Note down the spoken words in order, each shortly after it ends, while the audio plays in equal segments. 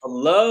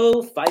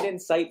Hello, Fight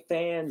Insight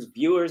fans,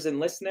 viewers, and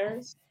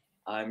listeners.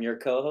 I'm your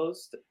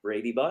co-host,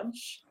 Brady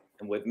Bunch,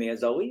 and with me,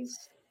 as always,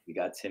 we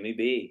got Timmy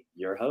B,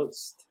 your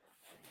host.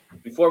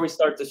 Before we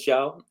start the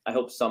show, I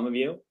hope some of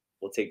you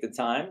will take the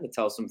time to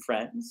tell some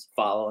friends,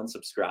 follow, and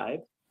subscribe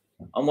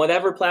on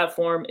whatever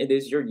platform it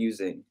is you're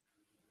using,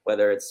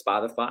 whether it's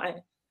Spotify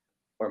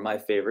or my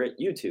favorite,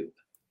 YouTube.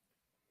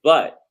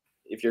 But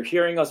if you're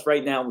hearing us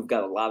right now, we've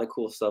got a lot of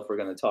cool stuff we're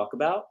going to talk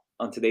about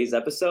on today's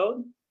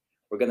episode.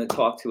 We're going to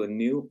talk to a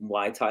new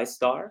Muay Thai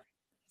star.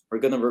 We're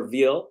going to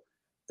reveal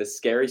the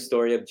scary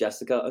story of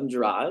Jessica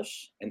Andrade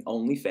and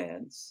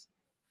OnlyFans.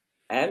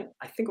 And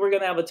I think we're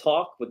going to have a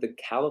talk with the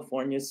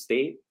California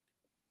State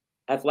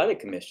Athletic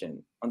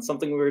Commission on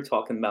something we were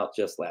talking about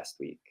just last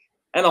week.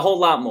 And a whole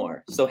lot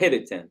more. So hit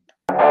it, Tim.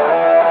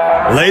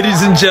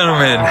 Ladies and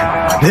gentlemen,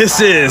 this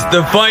is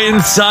the Fight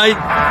Insight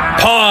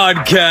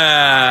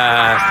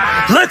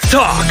Podcast. Let's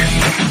talk.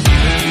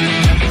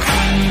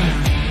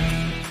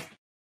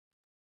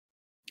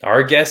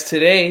 Our guest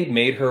today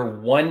made her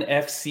ONE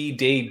FC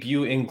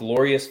debut in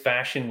glorious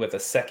fashion with a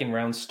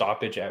second-round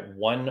stoppage at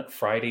ONE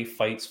Friday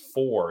Fights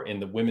 4 in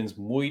the women's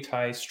Muay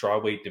Thai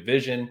strawweight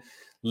division.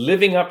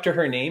 Living up to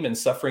her name and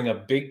suffering a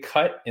big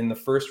cut in the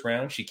first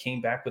round, she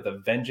came back with a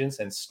vengeance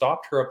and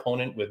stopped her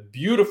opponent with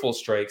beautiful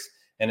strikes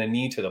and a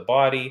knee to the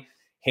body.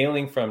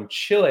 Hailing from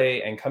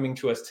Chile and coming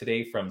to us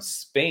today from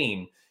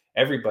Spain,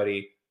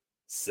 everybody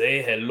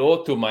say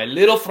hello to my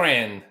little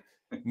friend,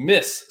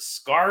 Miss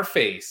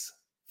Scarface,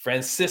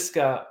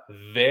 Francisca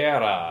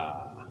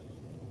Vera.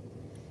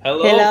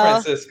 Hello,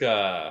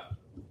 Francisca.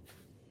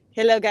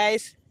 Hello,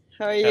 guys.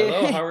 How are you?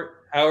 Hello.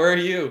 How are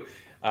you?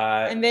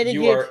 I'm very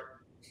good.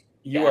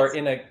 You're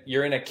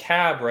in a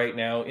cab right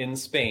now in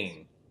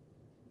Spain.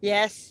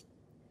 Yes.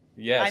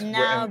 Yes. I'm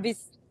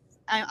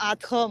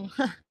at home.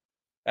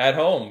 At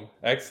home.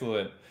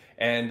 Excellent.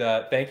 And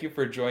thank you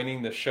for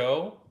joining the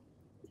show.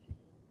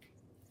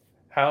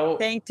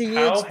 Thank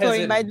you for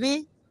inviting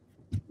me.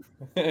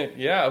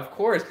 Yeah, of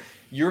course.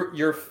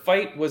 Your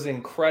fight was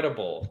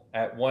incredible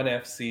at ONE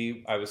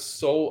FC. I was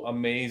so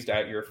amazed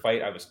at your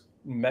fight. I was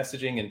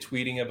messaging and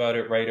tweeting about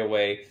it right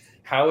away.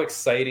 How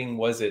exciting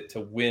was it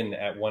to win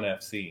at ONE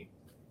FC?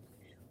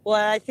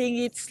 Well, I think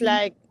it's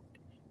a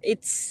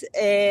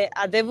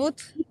debut.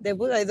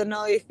 I don't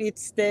know if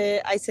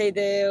I say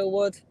the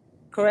word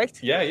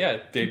correct. Yeah,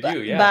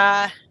 debut.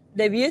 But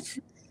debut.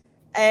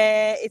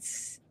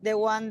 It's the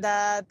one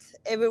that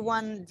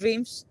everyone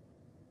dreams,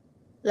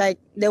 like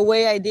the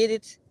way I did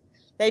it.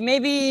 Like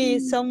maybe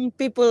some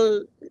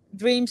people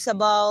dreams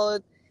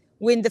about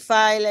win the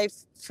fight like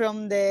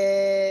from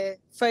the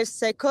first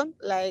second,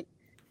 like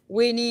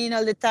winning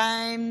all the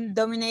time,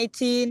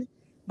 dominating.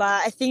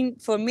 But I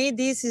think for me,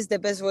 this is the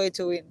best way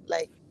to win.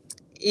 Like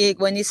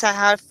when it's a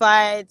hard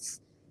fight,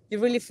 you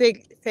really feel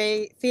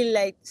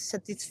like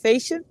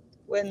satisfaction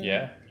when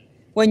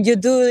you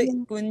do it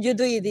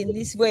in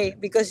this way,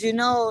 because you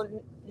know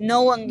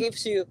no one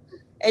gives you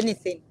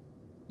anything.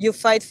 You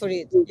fight for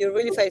it. You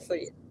really fight for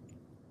it.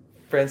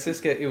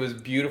 Francisca, it was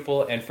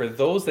beautiful. And for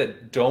those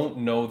that don't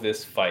know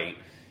this fight,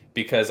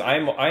 because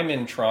I'm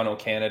in Toronto,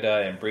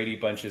 Canada, and Brady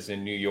Bunch is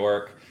in New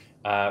York.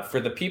 For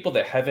the people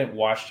that haven't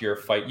watched your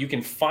fight, you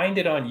can find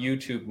it on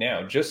YouTube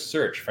now. Just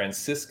search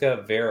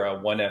Francisca Vera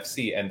ONE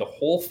FC, and the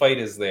whole fight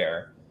is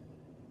there.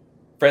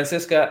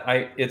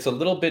 Francisca, it's a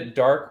little bit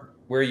dark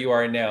where you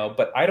are now,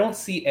 but I don't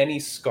see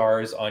any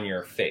scars on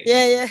your face.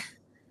 Yeah.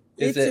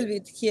 Little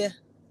bit here.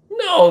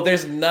 No,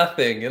 there's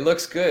nothing. It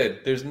looks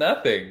good. There's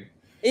nothing.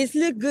 It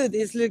looks good.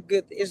 It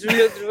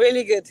looks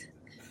really good.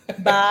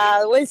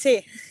 But we'll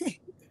see.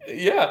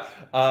 Yeah.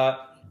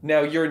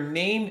 Now, your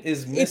name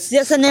is Miss... It's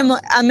just a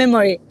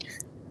memory.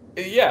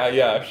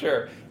 Yeah,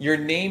 sure. Your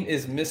name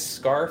is Miss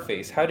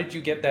Scarface. How did you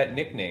get that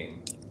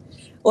nickname?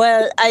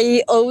 Well,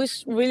 I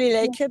always really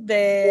liked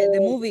the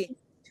movie.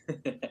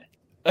 Okay.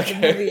 The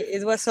movie.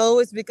 It was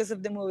always because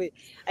of the movie.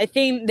 I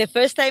think the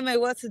first time I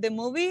watched the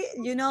movie,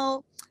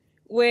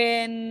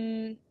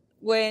 when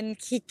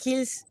he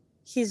kills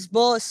his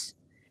boss,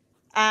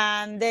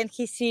 and then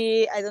he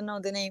see, I don't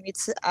know the name,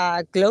 it's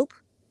a globe.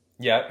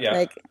 Yeah.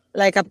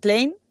 Like a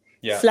plane.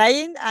 Yeah.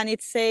 Flying, and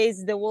it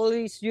says the world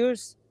is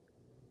yours.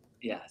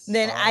 Yes.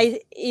 Then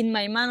I in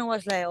my mind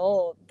was like,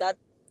 oh, that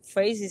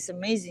phrase is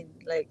amazing.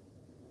 Like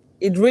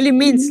it really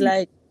means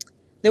like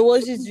the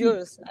world is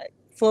yours. Like,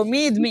 for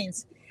me it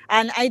means.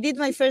 And I did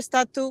my first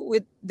tattoo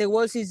with the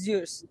world is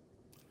yours.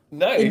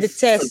 Nice. In the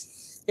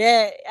chest.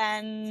 Yeah.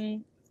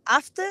 And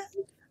after,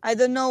 I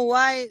don't know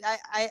why,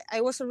 I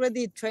was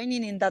already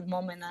training in that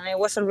moment, and I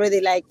was already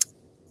like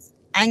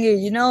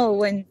angry,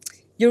 when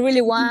you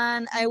really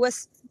want. I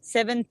was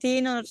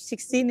 17 or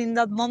 16 in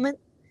that moment,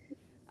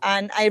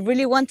 and I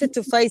really wanted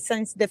to fight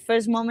since the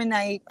first moment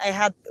I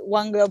had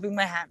one glove in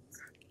my hand.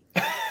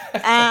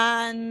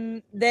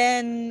 And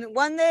then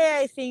one day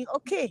I think,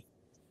 okay,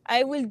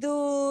 I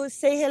will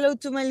say hello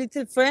to my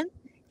little friend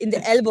in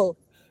the elbow.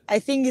 I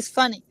think it's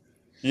funny.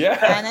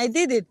 Yeah. And I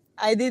did it.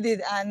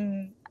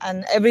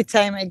 And every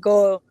time I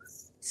go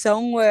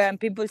somewhere and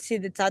people see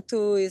the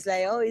tattoo, it's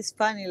like, oh, it's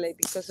funny, like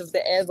because of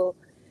the elbow.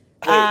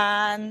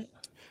 And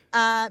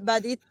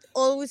but it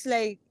always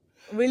like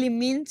really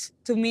means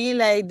to me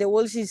like the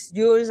world is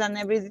yours, and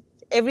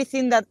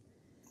everything that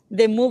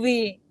the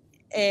movie,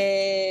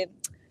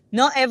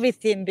 not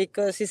everything,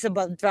 because it's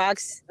about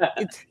drugs.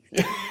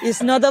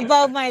 It's not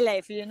about my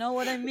life, you know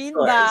what I mean?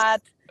 course.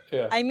 But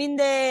Yeah. I mean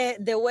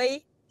the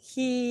way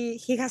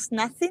he has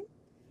nothing,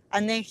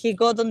 and then he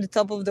got on the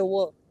top of the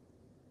wall.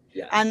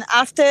 Yeah. And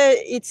after,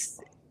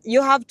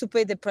 you have to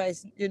pay the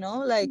price, you know,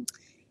 like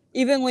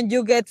even when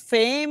you get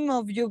fame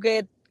or you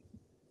get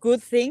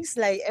good things,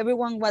 like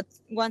everyone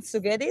wants to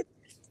get it.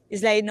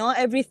 It's like not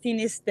everything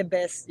is the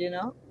best, you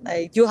know,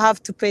 like you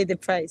have to pay the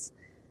price.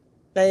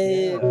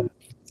 Like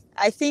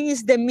I think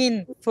it's the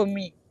mean for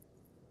me.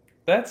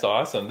 That's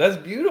awesome. That's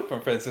beautiful,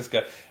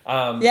 Francisca.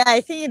 Yeah,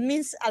 I think it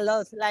means a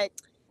lot. Like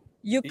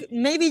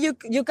maybe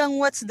you can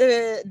watch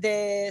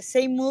the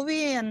same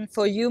movie, and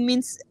for you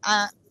means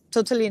a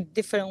totally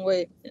different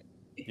way.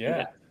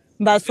 Yeah.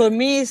 But for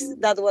me, is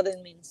that what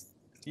it means?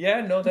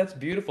 Yeah, no, that's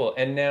beautiful.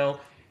 And now,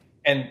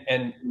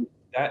 and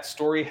that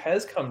story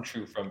has come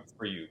true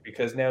for you,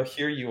 because now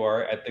here you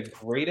are at the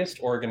greatest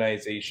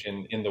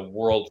organization in the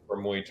world for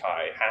Muay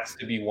Thai. It has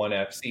to be ONE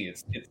FC.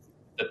 It's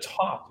the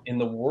top in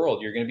the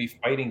world. You're going to be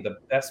fighting the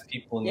best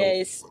people in the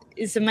Yeah, world.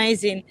 it's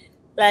amazing.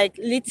 Like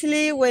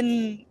literally,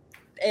 when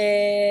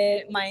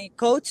my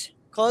coach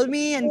called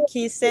me and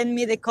he sent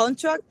me the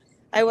contract,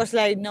 I was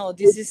like, no,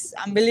 this is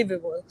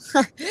unbelievable.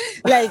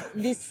 Like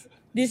this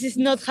is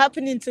not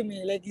happening to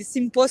me. Like it's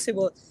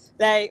impossible.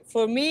 Like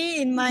for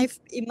me, in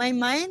my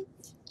mind,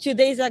 2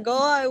 days ago,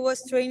 I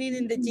was training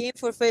in the gym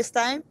for first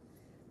time,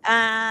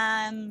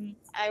 and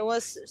I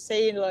was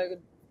saying like,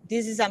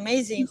 this is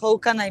amazing. How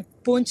can I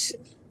punch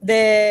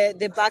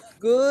the back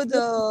good?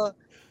 Or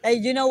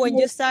like, you know, when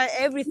you start,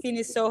 everything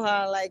is so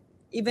hard. Like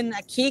even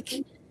a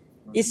kick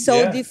is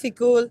so Yeah.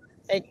 difficult.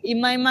 Like in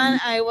my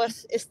mind, I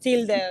was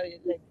still there.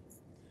 Like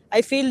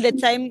I feel the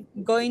time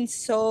going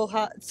so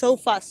hard, so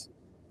fast.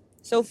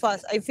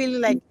 I feel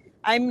like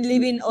I'm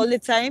living all the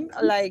time.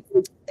 Like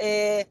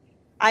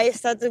I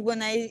started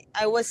when I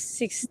was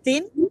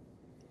 16.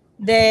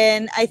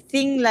 Then I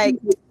think like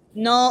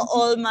not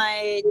all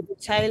my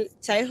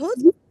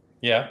childhood,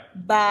 Yeah.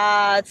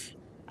 but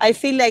I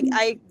feel like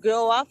I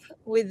grow up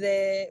with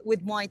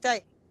Muay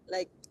Thai.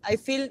 Like I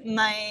feel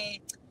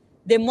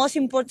the most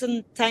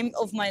important time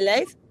of my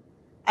life,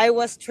 I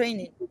was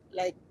training.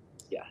 Like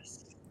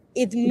Yes.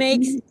 it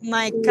makes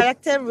my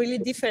character really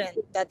different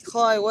than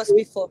how I was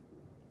before.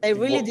 Like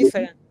really Well,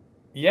 different.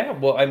 yeah,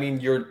 well, I mean,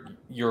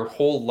 your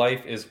whole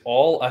life is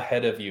all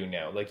ahead of you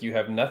now. Like you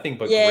have nothing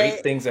but Yeah,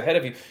 great things ahead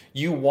of you.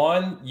 You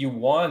won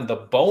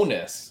the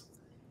bonus,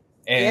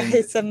 yeah, and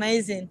it's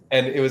amazing.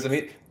 it was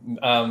amazing.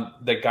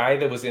 The guy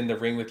that was in the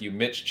ring with you,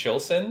 Mitch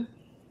Chilson,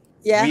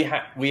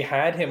 Yeah, we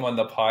had him on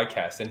the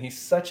podcast, and he's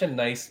such a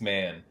nice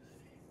man.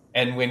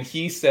 And when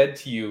he said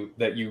to you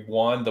that you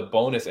won the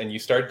bonus and you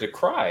started to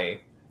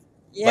cry,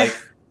 yeah. like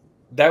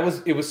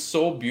it was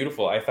so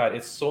beautiful. I thought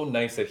it's so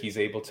nice that he's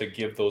able to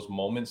give those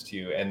moments to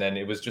you, and then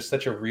it was just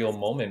such a real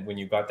moment when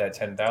you got that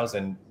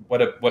 10,000.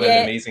 What an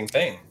Yeah. amazing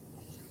thing.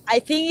 I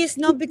think it's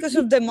not because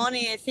of the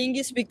money. I think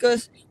it's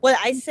because, well,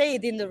 I say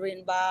it in the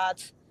ring,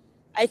 but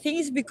I think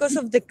it's because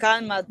of the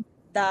karma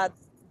that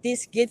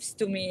this gives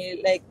to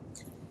me. Like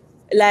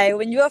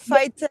when you're a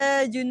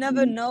fighter, you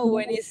never know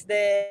when is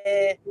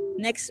the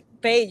next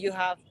pay you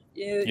have.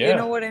 You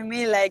know what I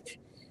mean? Like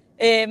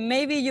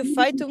maybe you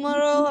fight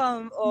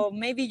tomorrow, or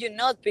maybe you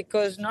not,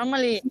 because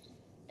normally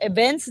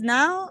events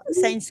now,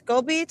 since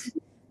COVID,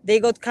 they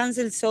got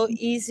canceled so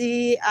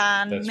easy,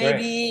 and That's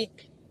maybe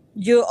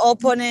your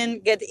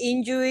opponent get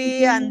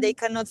injury and they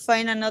cannot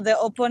find another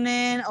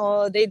opponent,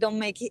 or they don't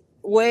make it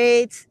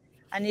weight,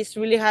 and it's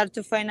really hard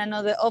to find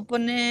another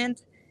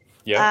opponent.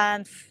 Yeah.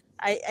 And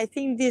I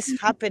think this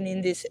happen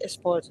in this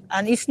sport,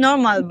 and it's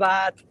normal,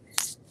 but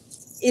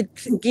it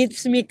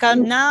gives me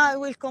calm. Now I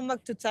will come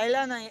back to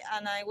Thailand,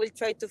 and I will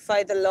try to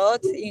fight a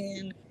lot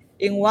in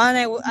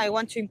ONE. I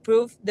want to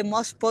improve the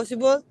most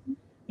possible.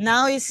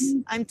 Now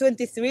I'm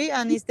 23,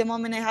 and it's the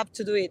moment I have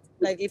to do it.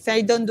 Like if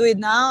I don't do it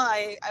now,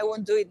 I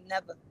won't do it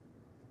never.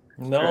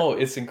 No,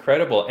 it's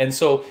incredible. And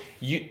so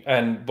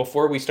and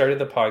before we started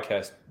the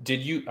podcast,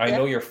 I Yeah.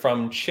 know you're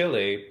from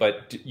Chile,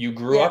 but you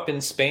grew Yeah. up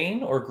in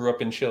Spain or grew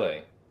up in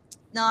Chile?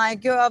 No, I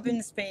grew up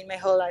in Spain my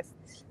whole life.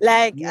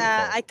 Like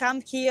Beautiful. I come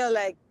here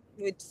like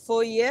with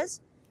 4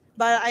 years,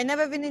 but I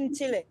never been in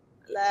Chile.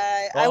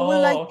 Like I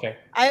would like, okay.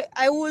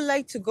 I would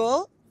like to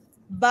go,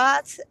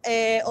 but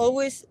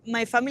always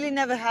my family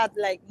never had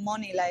like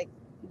money. Like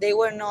they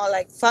were not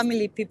like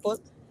family people,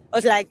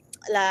 or like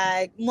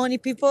money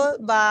people.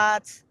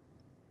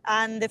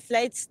 And the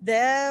flights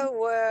there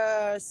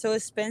were so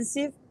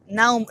expensive.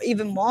 Now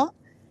even more.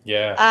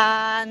 Yeah.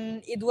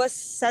 And it was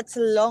such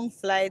a long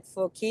flight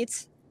for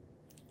kids.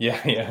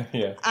 Yeah.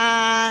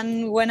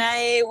 And when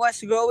I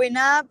was growing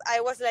up, I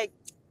was like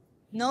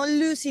not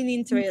losing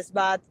interest,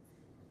 but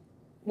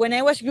when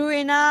I was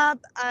growing up,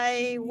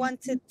 I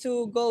wanted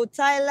to go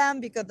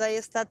Thailand because I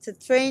started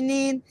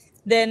training.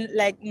 Then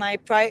like my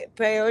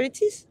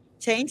priorities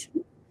changed.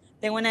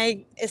 Then when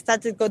I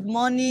started got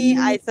money,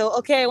 I thought,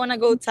 okay, I want to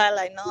go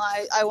Thailand. No,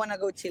 I want to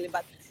go Chile.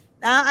 But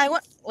now I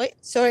want. Wait,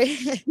 sorry.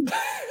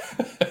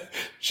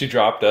 She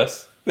dropped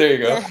us. There you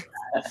go.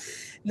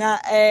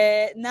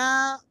 Yeah.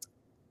 Now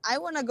I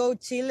want to go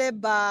Chile,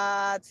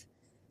 but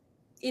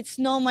it's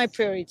not my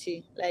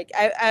priority. Like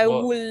I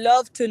Well- would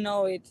love to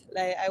know it.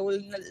 Like I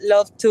would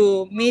love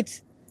to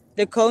meet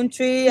the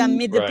country and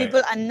meet the Right.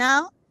 people. And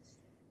now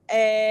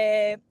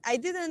I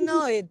didn't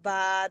know it,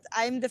 but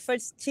I'm the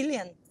first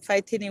Chilean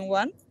fighting in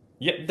one.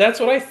 Yeah, that's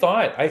what I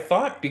thought. I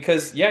thought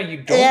because you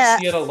don't Yeah.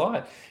 see it a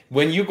lot.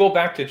 When you go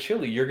back to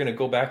Chile, you're gonna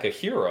go back a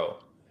hero.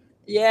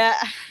 Yeah,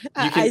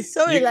 I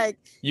saw it. Like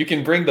You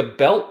can bring the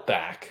belt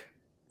back.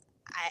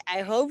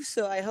 I hope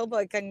so. I hope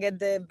I can get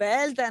the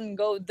belt and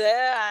go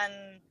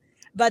there.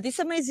 But it's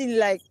amazing,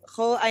 like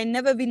how I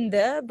never been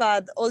there,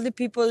 but all the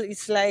people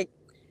is like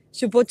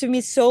supporting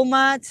me so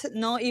much,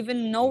 not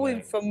even knowing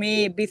Right. from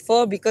me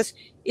before, because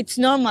it's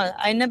normal.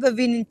 I never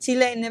been in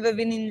Chile, I never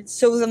been in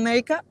South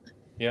America,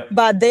 Yeah.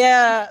 but they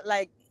are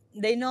like,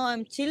 they know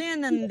I'm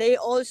Chilean and they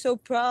also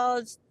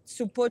proud,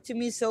 supporting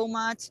me so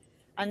much.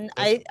 And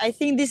I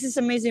think this is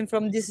amazing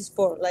from this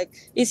sport. Like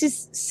this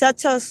is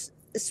such a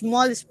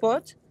small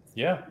sport.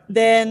 Yeah.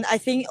 Then I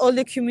think all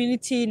the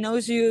community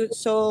knows you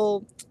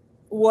so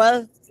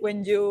well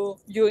when you're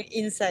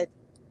inside.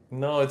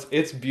 No,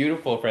 it's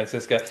beautiful,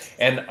 Francisca.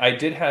 And I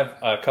did have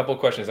a couple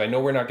questions. I know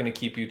we're not going to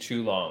keep you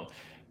too long,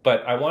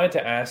 but I wanted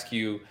to ask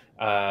you,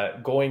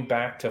 going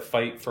back to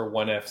Fight for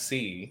One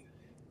FC,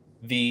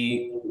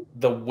 the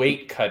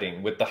weight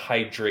cutting with the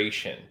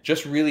hydration,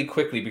 just really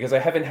quickly, because I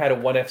haven't had a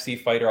One FC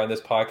fighter on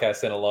this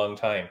podcast in a long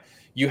time.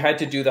 You had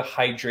to do the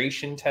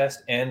hydration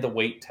test and the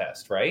weight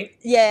test, right?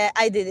 Yeah,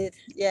 I did it.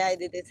 Yeah, I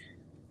did it.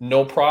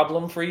 No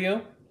problem for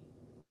you?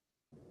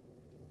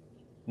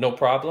 No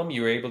problem?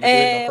 You were able to do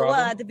it, no problem?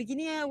 Well, at the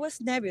beginning I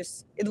was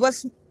nervous. It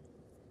was.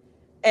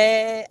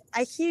 I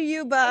hear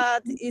you,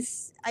 but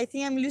I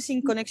think I'm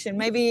losing connection.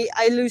 Maybe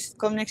I lose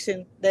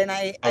connection, then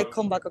I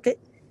come back. Okay,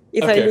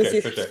 if I lose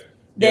it. For sure.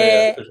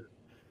 For sure.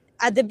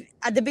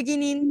 At the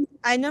beginning,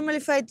 I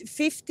normally fight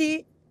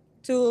 50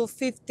 to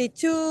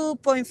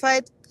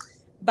 52.5,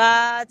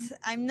 but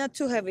I'm not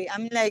too heavy.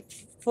 I'm like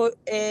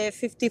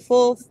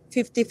 54,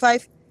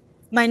 55,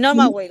 my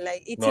normal weight,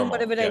 like eating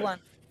whatever I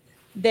want.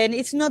 Then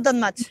it's not that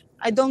much.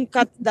 I don't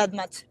cut that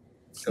much.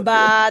 Okay.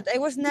 But I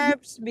was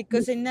nervous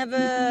because I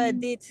never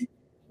did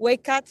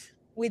weight cut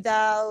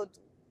without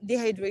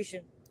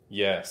dehydration.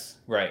 Yes,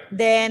 right.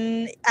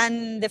 Then,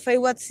 and the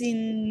fight was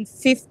in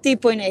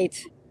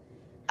 50.8.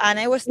 And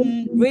I was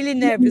really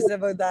nervous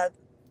about that.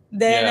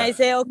 Then I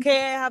say,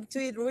 okay, I have to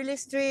eat really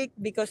strict,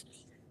 because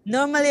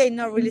normally I'm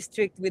not really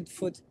strict with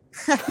food.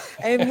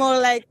 I'm more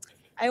like,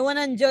 I want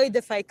to enjoy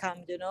the fight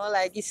camp,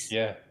 like it's.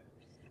 Yeah.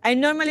 I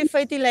normally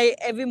fight it like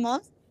every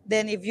month.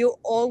 Then if you're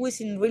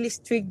always in really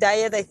strict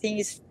diet, I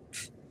think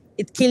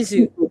it kills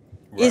you. Right.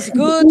 It's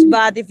good,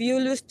 but if you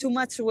lose too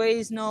much weight,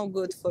 it's not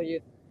good for you.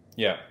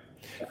 Yeah.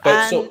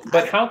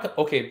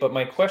 But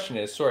my question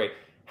is,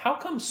 how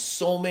come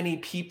so many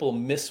people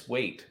miss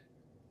weight?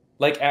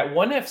 Like at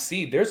One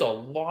FC, there's a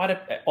lot of,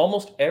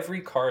 almost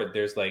every card,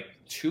 there's like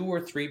 2 or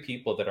 3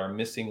 people that are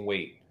missing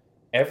weight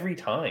every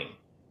time.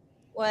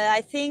 Well,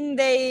 I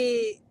think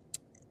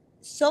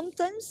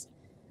sometimes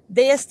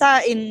they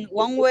start in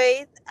one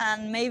weight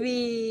and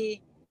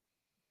maybe.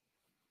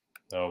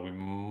 Oh, we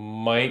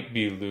might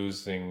be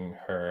losing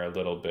her a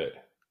little bit.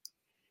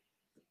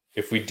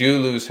 If we do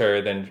lose her,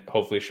 then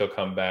hopefully she'll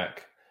come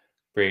back,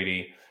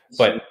 Brady.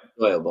 But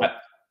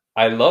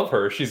I love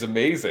her. She's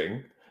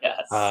amazing.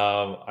 Yes.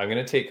 I'm going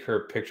to take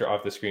her picture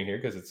off the screen here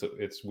because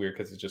it's weird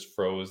because it just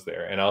froze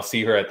there. And I'll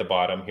see her at the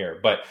bottom here.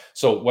 But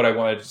so what I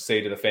wanted to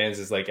say to the fans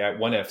is, like, at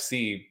One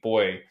FC,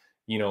 boy,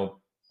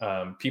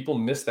 people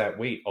miss that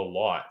weight a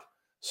lot.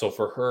 So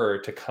for her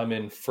to come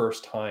in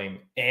first time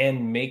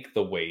and make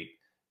the weight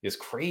is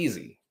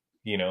crazy,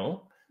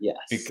 Yes.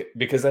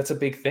 Because that's a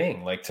big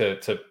thing. Like to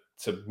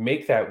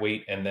make that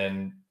weight and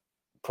then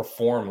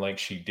perform like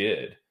she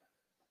did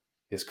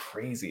is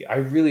crazy. I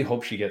really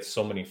hope she gets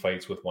so many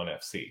fights with One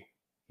FC.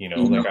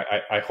 Like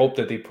I hope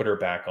that they put her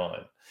back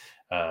on.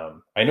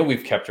 I know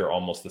we've kept her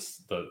almost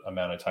the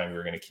amount of time we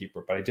were going to keep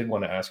her, but I did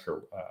want to ask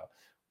her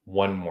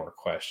one more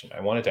question.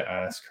 I wanted to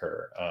ask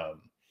her,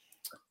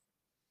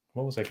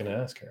 what was I going to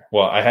ask her?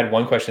 Well, I had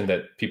one question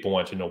that people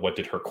want to know. What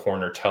did her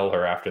corner tell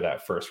her after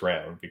that first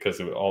round? Because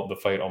the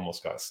fight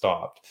almost got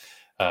stopped.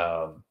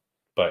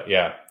 But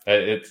yeah,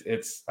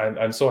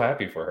 I'm so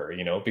happy for her,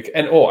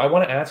 I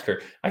want to ask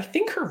her, I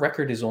think her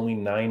record is only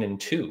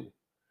 9-2.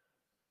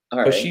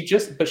 But she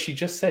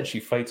just said she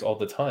fights all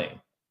the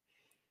time.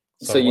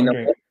 So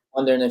I'm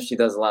wondering if she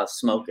does a lot of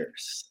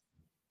smokers.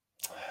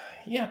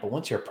 Yeah, but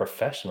once you're a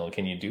professional,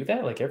 can you do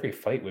that? Like, every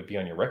fight would be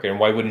on your record. And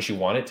why wouldn't you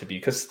want it to be?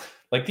 Because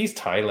like these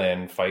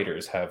Thailand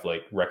fighters have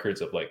like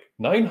records of like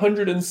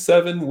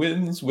 907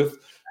 wins with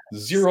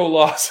 0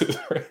 losses.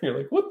 Right? You're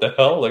like, what the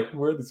hell? Like,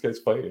 where are these guys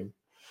fighting?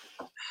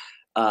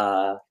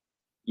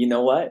 You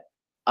know what?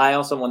 I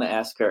also want to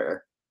ask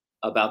her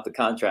about the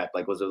contract.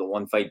 Like, was it a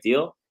 1-fight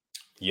deal?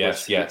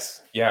 Yes, she-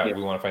 yes. Yeah, yeah.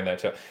 we want to find that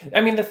too.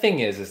 I mean, the thing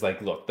is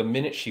like, look, the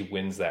minute she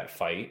wins that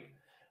fight,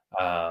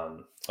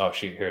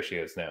 here she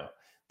is now.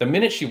 The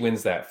minute she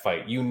wins that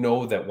fight, you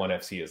know that ONE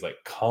FC is like,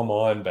 come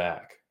on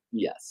back,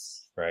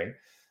 Yes. right?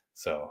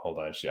 So hold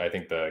on. I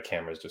think the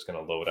camera is just going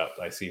to load up.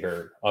 I see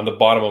her on the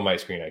bottom of my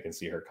screen. I can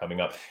see her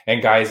coming up.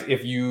 And guys,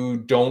 if you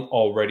don't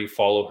already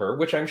follow her,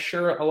 which I'm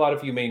sure a lot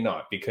of you may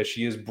not, because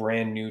she is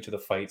brand new to the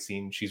fight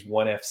scene. She's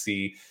ONE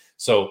FC.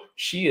 So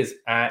she is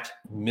at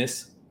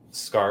Miss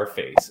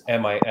Scarface,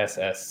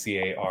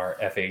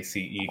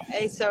 MISSCARFACE.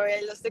 Hey, sorry,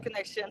 I lost the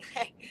connection.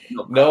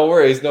 No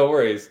worries, no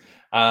worries.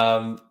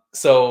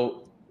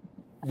 So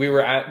we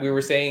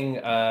were saying,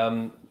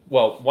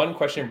 well, one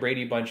question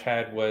Brady Bunch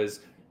had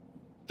was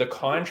the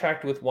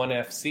contract with ONE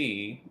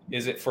FC.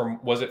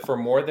 Was it for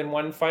more than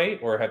one fight,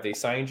 or have they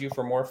signed you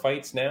for more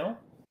fights now?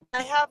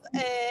 I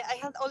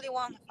had only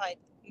one fight,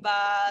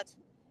 but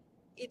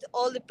it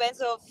all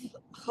depends of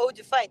how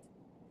you fight.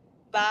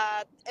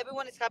 But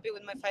everyone is happy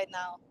with my fight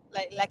now.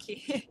 Like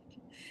lucky.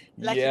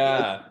 Lucky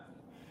Yeah.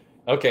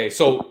 Okay,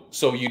 so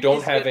you don't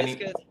It's have good, any.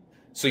 it's good.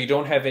 So you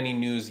don't have any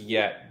news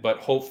yet, but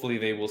hopefully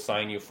they will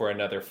sign you for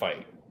another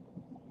fight.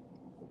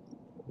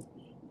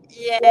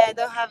 Yeah, I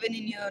don't have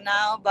any new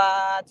now,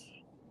 but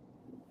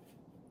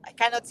I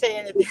cannot say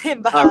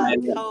anything. But All right,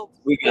 hope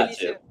we got really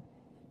you.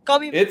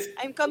 soon.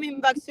 I'm coming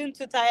back soon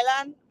to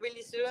Thailand,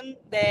 really soon.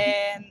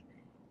 Then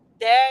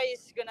there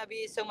is gonna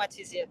be so much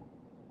easier.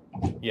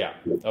 Yeah.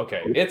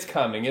 Okay. It's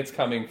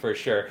coming for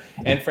sure.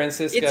 And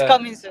Francisca, It's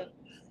coming soon.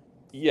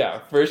 Yeah,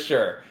 for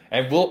sure.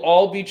 And we'll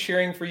all be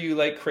cheering for you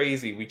like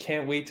crazy. We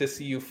can't wait to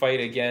see you fight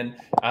again.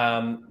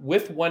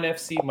 With ONE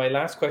FC, my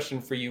last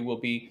question for you will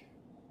be,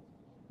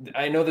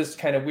 I know this is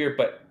kind of weird,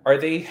 but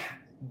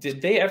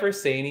did they ever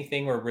say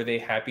anything, or were they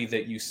happy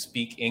that you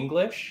speak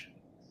English?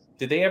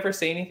 Did they ever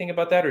say anything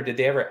about that, or did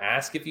they ever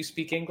ask if you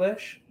speak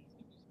English?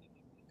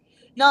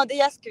 No, they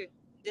ask you.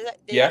 They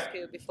Yeah? ask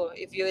you before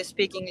if you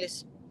speak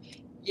English.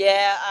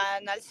 Yeah,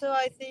 and also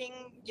I think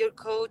your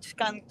coach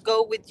can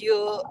go with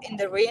you in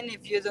the ring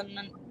if you don't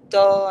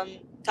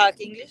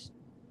talk English.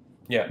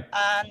 Yeah.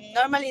 And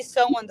normally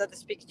someone that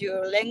speaks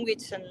your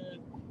language and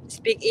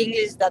speak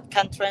English that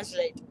can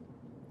translate.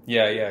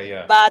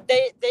 Yeah. But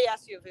they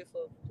ask you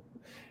before.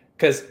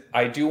 Because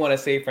I do want to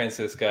say,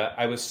 Francisca,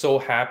 I was so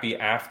happy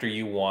after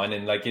you won,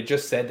 and like it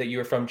just said that you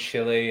were from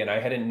Chile, and I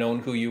hadn't known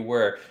who you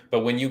were. But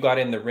when you got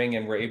in the ring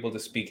and were able to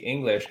speak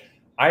English,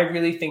 I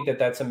really think that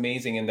that's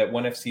amazing, and that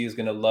ONE FC is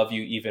going to love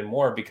you even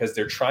more, because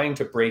they're trying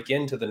to break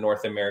into the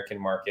North American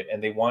market,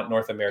 and they want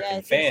North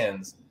American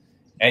fans.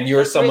 And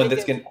you're someone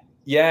that's going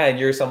and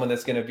you're someone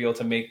that's going to be able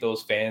to make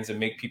those fans and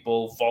make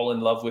people fall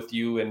in love with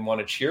you and want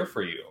to cheer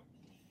for you.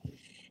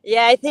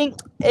 Yeah, I think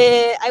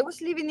I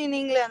was living in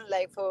England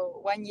like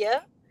for 1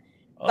 year,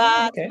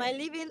 but my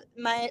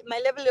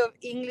level of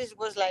English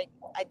was like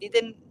I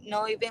didn't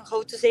know even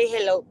how to say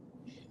hello.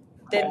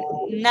 Then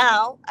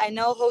now I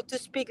know how to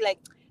speak. Like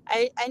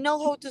I know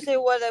how to say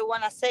what I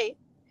want to say,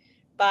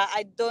 but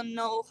I don't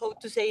know how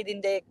to say it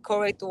in the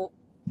correct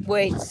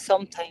way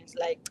sometimes.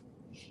 Like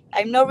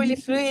I'm not really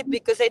fluid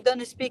because I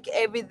don't speak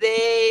every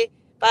day,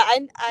 but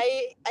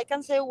I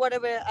can say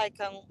whatever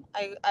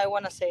I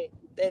want to say.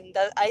 Then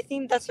I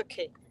think that's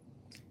okay.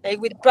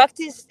 Like with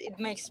practice, it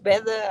makes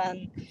better,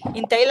 and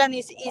in Thailand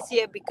it's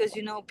easier because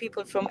you know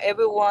people from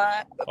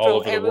everywhere,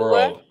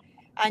 World.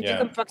 and you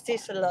can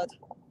practice a lot.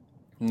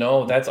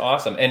 No, that's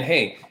awesome. And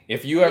hey,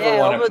 if you ever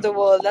want to over the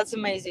world, that's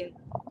amazing.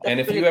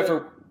 And if you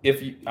ever,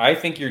 I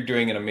think you're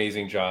doing an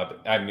amazing job.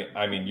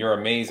 I mean, you're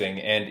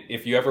amazing. And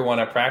if you ever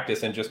want to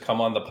practice and just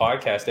come on the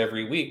podcast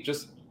every week,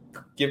 just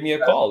give me a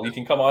call. You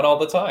can come on all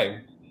the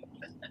time,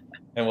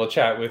 and we'll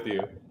chat with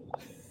you.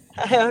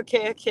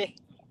 Okay.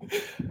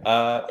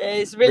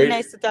 It's really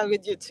nice to talk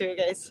with you too,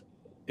 guys.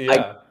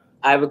 Yeah.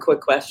 I have a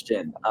quick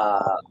question.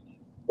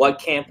 What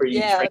camp are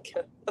you training?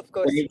 Okay, of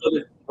course.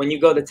 When you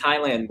go to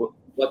Thailand,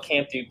 what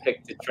camp do you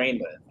pick to train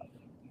with?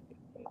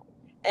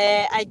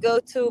 I go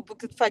to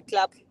Phuket Fight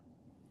Club.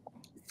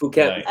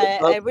 Phuket.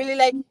 I really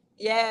like,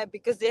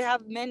 because they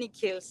have many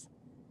kills,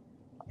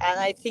 and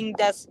I think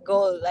that's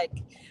goal. Like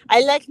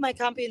I like my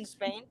camp in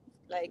Spain.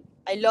 Like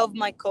I love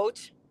my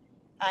coach.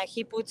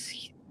 He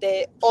puts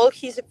all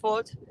his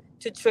effort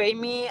to train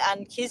me,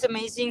 and he's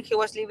amazing. He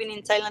was living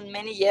in Thailand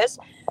many years,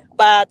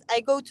 but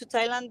I go to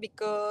Thailand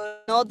because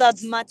not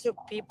that much of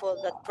people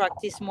that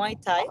practice Muay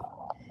Thai.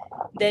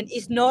 Then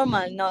it's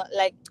normal. Not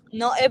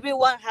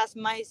everyone has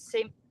my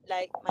same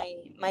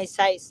my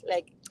size.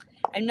 Like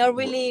I'm not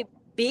really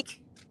big.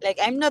 Like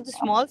I'm not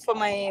small for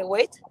my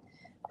weight,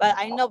 but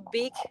I'm not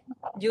big.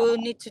 You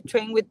need to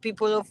train with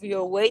people of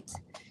your weight.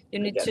 You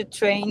need to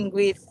train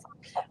with,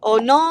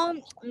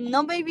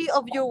 not maybe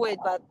of your weight,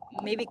 but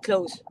maybe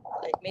close,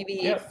 like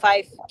maybe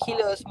 5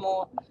 kilos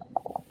more.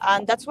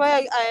 And that's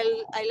why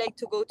I like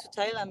to go to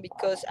Thailand,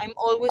 because I'm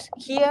always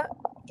here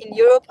in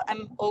Europe.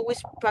 I'm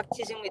always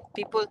practicing with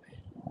people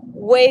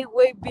way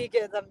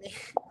bigger than me,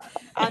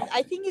 and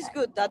I think it's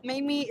good. That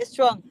made me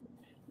strong.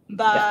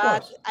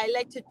 But I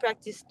like to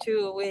practice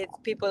too with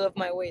people of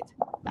my weight.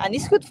 and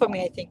it's good for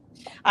me, I think.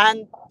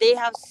 And they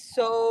have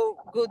so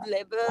good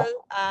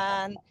level,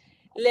 and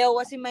Leo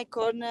was in my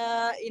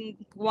corner in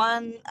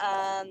one,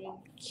 and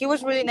he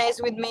was really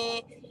nice with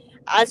me.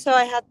 Also,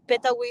 I had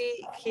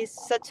Petawi. He's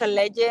such a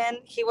legend.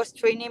 He was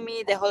training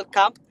me the whole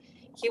camp.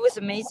 He was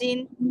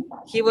amazing.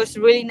 He was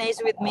really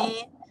nice with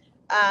me,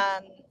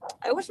 and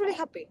I was really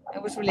happy. I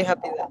was really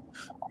happy there,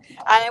 and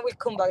I will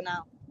come back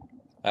now.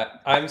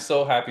 I'm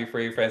so happy for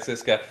you,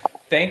 Francisca.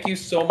 Thank you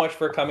so much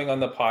for coming on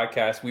the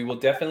podcast. We will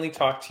definitely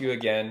talk to you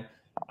again.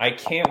 I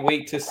can't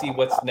wait to see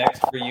what's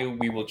next for you.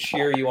 We will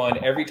cheer you on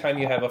every time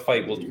you have a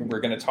fight. We're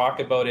going to talk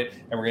about it,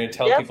 and we're going to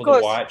tell people to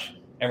watch,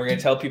 and we're going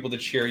to tell people to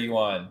cheer you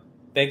on.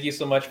 Thank you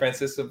so much,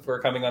 Francisca, for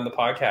coming on the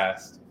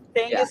podcast.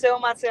 Thank you so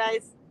much,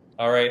 guys.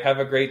 All right. Have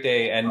a great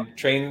day, and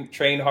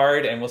train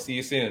hard, and we'll see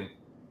you soon.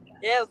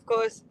 Yeah, of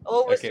course.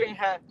 Always train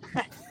hard.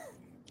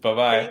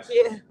 Bye-bye. Thank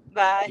you.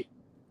 Bye.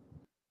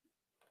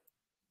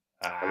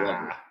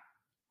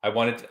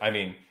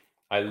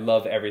 I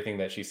love everything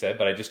that she said,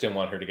 but I just didn't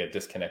want her to get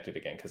disconnected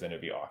again, because then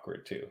it'd be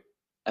awkward too.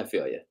 I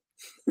feel you.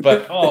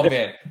 But oh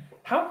man,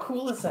 how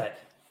cool is that?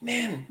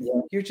 Man,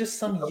 you're just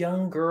some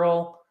young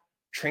girl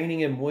training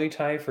in Muay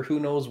Thai for who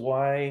knows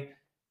why.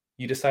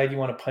 You decide you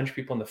want to punch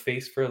people in the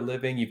face for a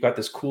living. You've got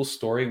this cool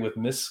story with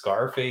Miss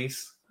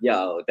Scarface.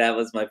 Yo, that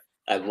was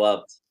I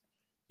loved.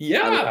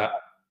 Yeah.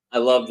 I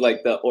loved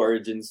like the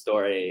origin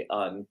story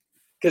on,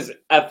 because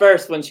at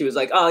first when she was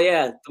like, oh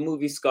yeah, the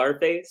movie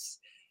Scarface,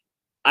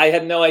 I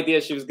had no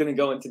idea she was going to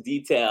go into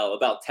detail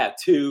about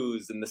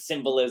tattoos and the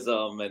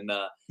symbolism and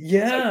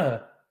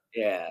yeah.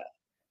 Yeah.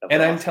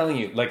 And I'm telling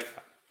you, like,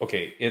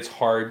 okay, it's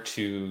hard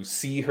to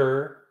see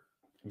her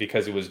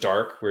because it was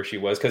dark where she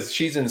was, because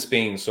she's in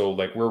Spain. So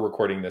like we're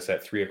recording this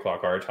at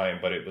 3:00 our time,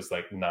 but it was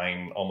like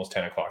 9, almost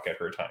 10 o'clock at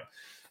her time.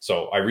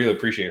 So I really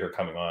appreciate her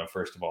coming on,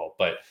 first of all,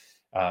 but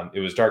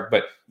it was dark.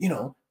 But you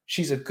know,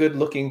 she's a good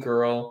looking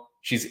girl.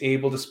 She's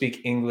able to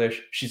speak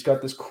English. She's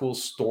got this cool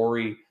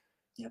story.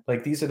 Yep.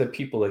 Like these are the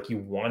people like you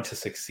want to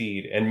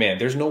succeed. And man,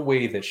 there's no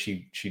way that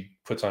she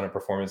puts on a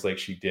performance like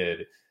she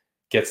did,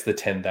 gets the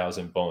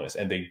 10,000 bonus,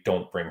 and they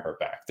don't bring her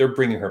back. They're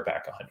bringing her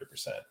back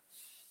 100%.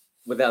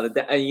 Without a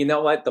doubt. And you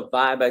know what? The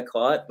vibe I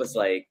caught was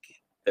like,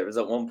 there was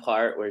one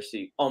part where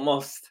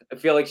I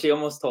feel like she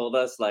almost told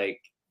us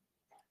like,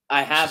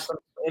 I have some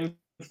info,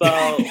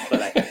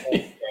 but I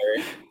can't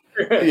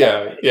share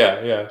it.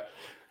 Yeah.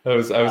 I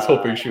was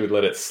hoping she would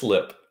let it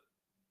slip.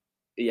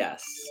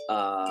 Yes.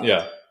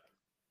 Yeah.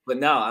 But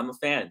no, I'm a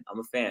fan,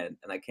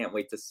 and I can't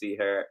wait to see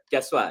her.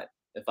 Guess what?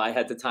 If I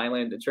head to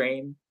Thailand to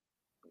train,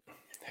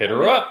 hit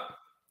her up.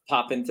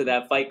 Pop into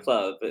that fight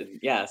club, and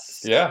yes.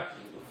 Yeah,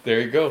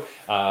 there you go.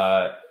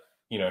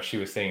 You know, she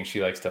was saying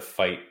she likes to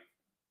fight,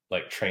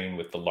 like train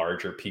with the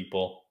larger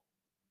people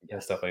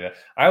and stuff like that.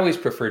 I always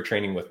prefer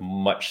training with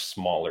much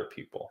smaller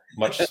people,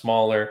 much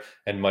smaller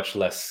and much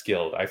less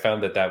skilled. I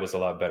found that was a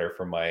lot better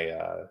for my,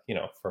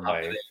 for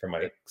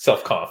my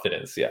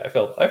self-confidence. Yeah, I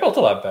felt a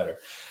lot better.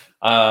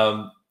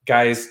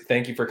 Guys,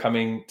 thank you for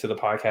coming to the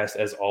podcast.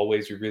 As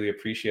always, we really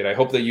appreciate it. I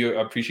hope that you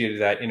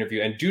appreciated that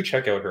interview, and do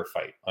check out her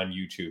fight on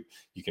YouTube.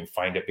 You can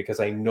find it, because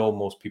I know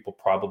most people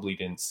probably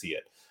didn't see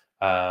it.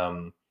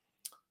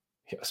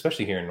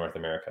 Especially here in North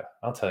America.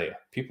 I'll tell you,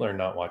 people are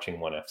not watching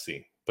ONE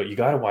FC, but you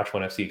got to watch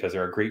ONE FC, because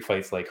there are great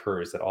fights like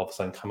hers that all of a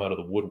sudden come out of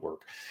the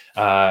woodwork.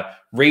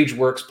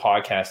 RageWorks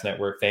Podcast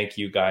Network. Thank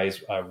you guys.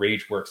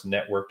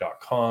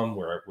 RageWorksNetwork.com.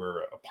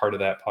 We're a part of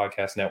that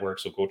podcast network,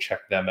 so go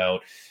check them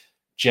out.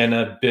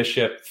 Jenna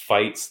Bishop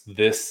fights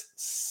this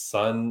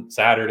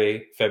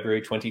Saturday,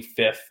 February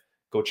 25th.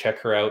 Go check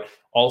her out.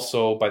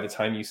 Also, by the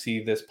time you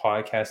see this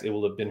podcast, it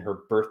will have been her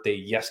birthday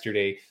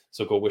yesterday.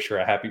 So go wish her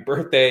a happy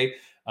birthday.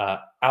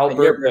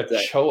 Albert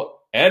Ochoa,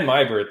 and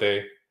my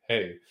birthday.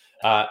 Hey,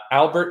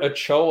 Albert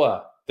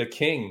Ochoa, the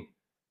king,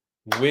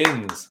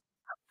 wins.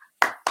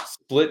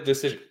 Split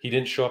decision. He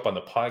didn't show up on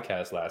the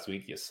podcast last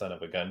week, you son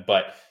of a gun,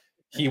 but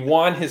he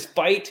won his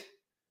fight.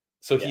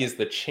 So he is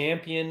the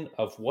champion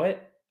of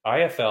what?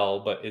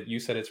 IFL, but you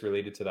said it's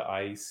related to the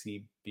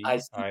ICB?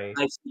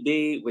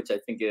 ICB, which I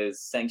think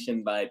is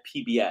sanctioned by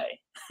PBA.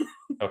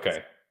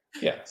 Okay.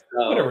 Yeah.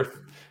 So,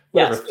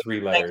 whatever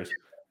 3 letters.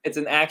 It's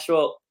an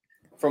actual,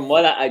 from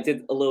what I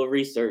did a little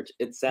research,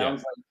 it sounds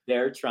like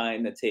they're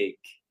trying to take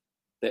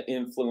the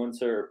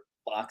influencer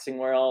boxing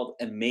world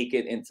and make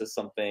it into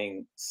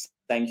something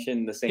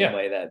sanctioned the same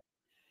way that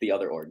the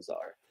other orgs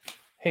are.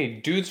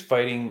 Hey, dude's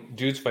fighting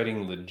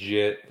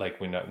legit.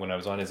 Like when I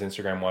was on his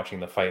Instagram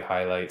watching the fight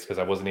highlights, because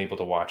I wasn't able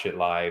to watch it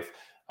live.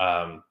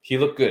 He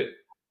looked good.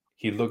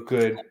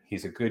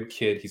 He's a good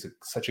kid. He's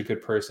such a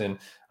good person.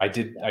 I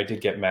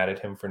did get mad at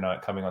him for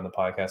not coming on the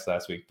podcast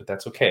last week, but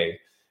that's okay.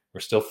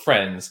 We're still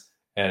friends,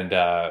 and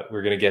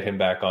we're gonna get him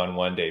back on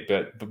one day.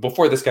 But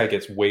before this guy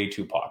gets way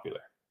too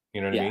popular,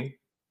 you know what I mean?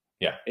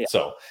 Yeah.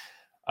 So,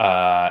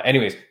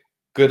 anyways,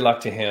 good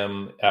luck to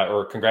him,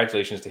 or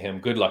congratulations to him.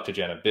 Good luck to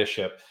Jenna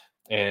Bishop.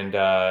 And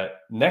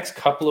next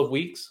couple of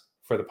weeks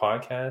for the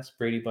podcast,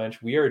 Brady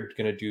Bunch, we are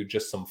going to do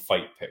just some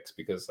fight picks,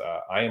 because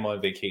I am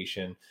on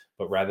vacation,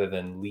 but rather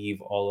than leave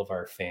all of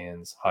our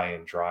fans high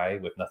and dry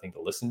with nothing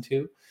to listen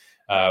to,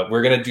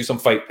 we're going to do some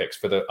fight picks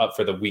for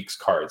the week's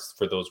cards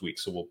for those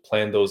weeks. So we'll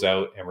plan those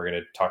out, and we're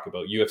going to talk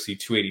about UFC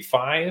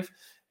 285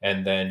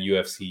 and then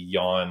UFC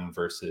Jan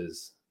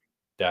versus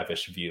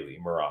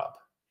Davishvili Merab.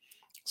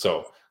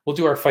 So we'll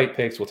do our fight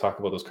picks. We'll talk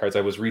about those cards.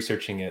 I was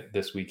researching it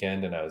this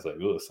weekend, and I was like,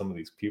 "Oh, some of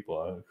these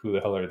people, who the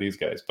hell are these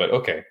guys?" But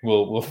okay,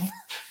 we'll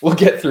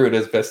get through it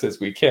as best as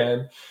we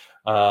can.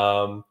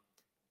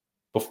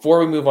 Before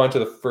we move on to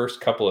the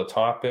first couple of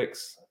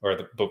topics,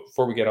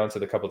 before we get on to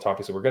the couple of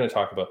topics that we're going to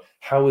talk about,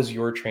 how is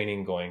your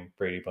training going,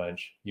 Brady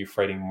Bunch? You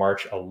fighting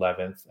March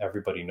 11th.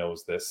 Everybody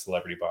knows this.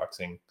 Celebrity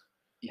boxing.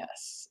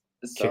 Yes.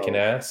 So, kicking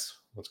ass.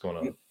 What's going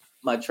on?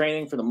 My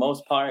training, for the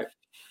most part,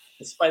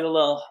 despite a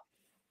little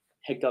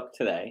hiccup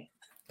today,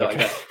 so Okay.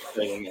 I got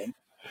training in.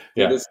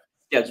 Yeah. There's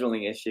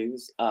scheduling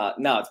issues.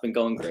 No, it's been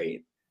going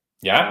great.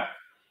 Yeah.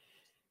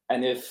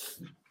 And if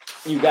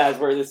you guys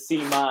were to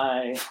see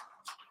my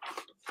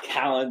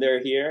calendar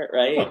here,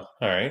 right? Oh,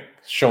 all right.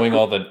 Showing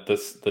all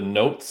the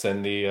notes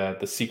and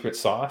the secret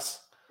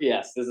sauce.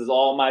 Yes, this is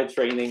all my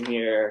training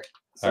here.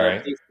 So All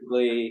right.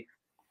 basically,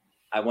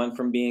 I went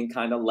from being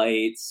kind of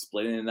light,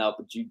 splitting it up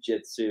with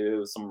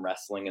jiu-jitsu, some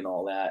wrestling and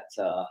all that.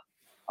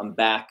 I'm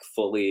back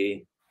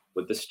fully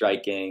with the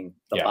striking,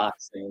 the Yeah.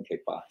 boxing,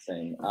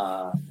 kickboxing.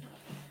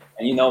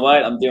 And you know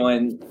what? I'm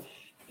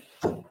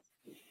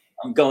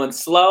going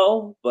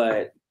slow,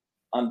 but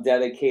I'm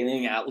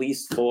dedicating at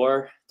least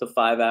 4 to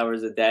 5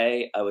 hours a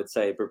day, I would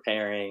say,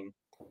 preparing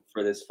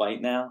for this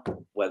fight now,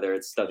 whether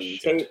it's studying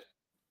tape,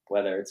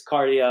 whether it's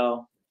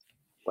cardio,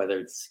 whether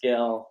it's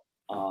skill.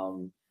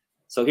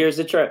 So here's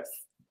the truth.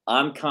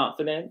 I'm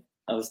confident.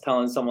 I was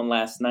telling someone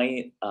last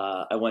night,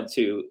 I went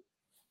to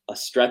a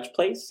stretch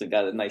place and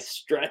got a nice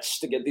stretch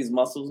to get these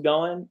muscles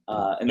going.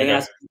 And they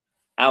asked me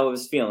how I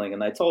was feeling.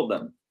 And I told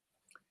them,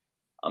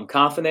 I'm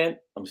confident.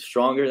 I'm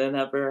stronger than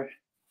ever.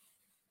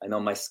 I know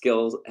my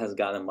skills has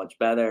gotten much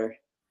better,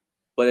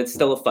 but it's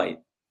still a fight.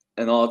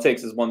 And all it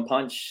takes is one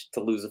punch to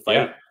lose a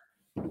fight.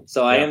 Yeah.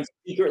 So I am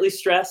secretly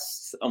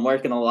stressed. I'm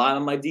working a lot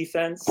on my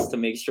defense to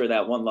make sure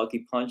that one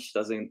lucky punch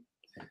doesn't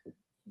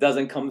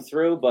come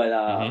through.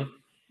 But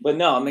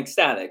no, I'm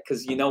ecstatic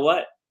because you know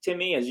what,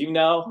 Timmy, as you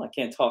know, I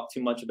can't talk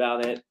too much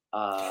about it.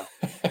 But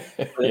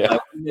if I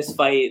win this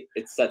fight,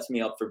 it sets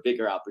me up for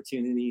bigger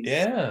opportunities.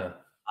 Yeah.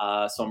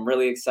 So I'm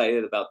really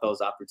excited about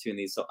those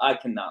opportunities. So I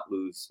cannot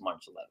lose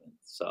March 11th.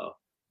 So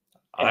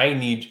I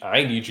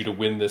need you to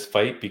win this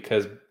fight,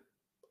 because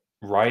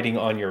riding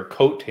on your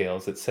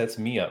coattails, it sets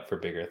me up for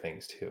bigger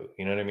things too.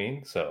 You know what I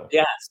mean? So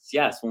yes.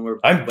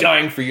 I'm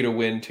dying for you to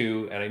win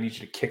too, and I need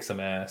you to kick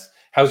some ass.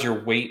 How's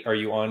your weight? Are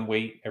you on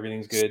weight?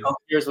 Everything's good? So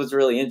here's what's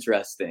really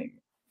interesting.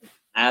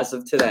 As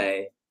of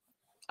today,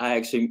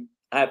 I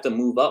have to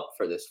move up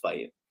for this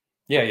fight.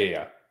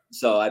 Yeah.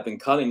 So I've been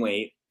cutting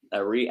weight. I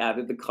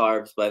re-added the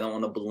carbs, but I don't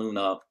want to balloon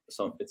up.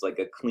 So it's like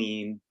a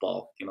clean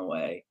bulk in a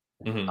way.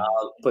 Mm-hmm.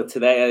 But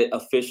today I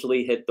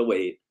officially hit the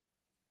weight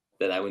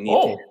that I would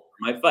need to hit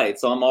for my fight.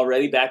 So I'm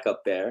already back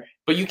up there.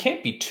 But you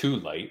can't be too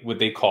light. Would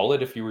they call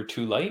it if you were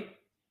too light?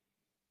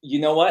 You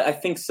know what? I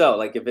think so.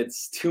 Like if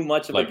it's too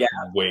much of a gap.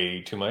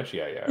 Way too much?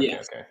 Yeah.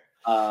 Yes. Okay.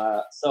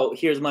 So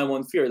here's my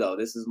one fear, though.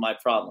 This is my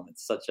problem.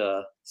 It's such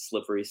a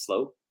slippery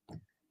slope.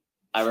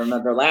 I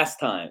remember last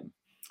time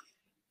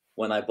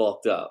when I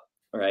bulked up,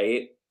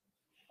 right?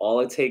 All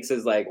it takes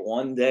is like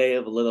one day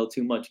of a little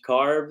too much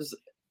carbs,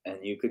 and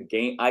I could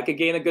gain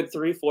a good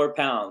 3-4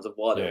 pounds of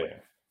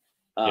water.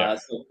 Yeah.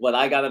 So what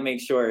I got to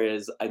make sure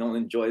is I don't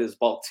enjoy this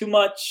bulk too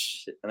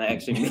much, and I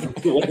actually need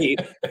to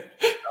wait.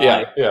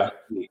 Yeah.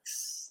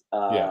 Weeks.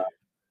 But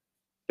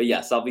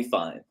yes, I'll be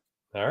fine.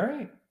 All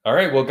right.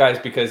 Well, guys,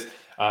 because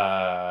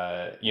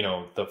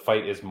the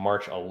fight is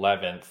March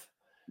 11th,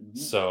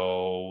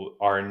 so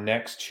our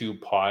next 2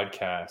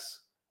 podcasts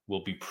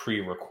will be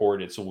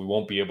pre-recorded, so we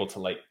won't be able to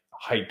like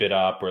hype it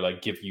up or like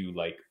give you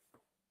like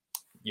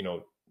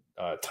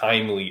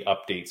timely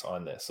updates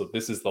on this. So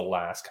this is the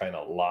last kind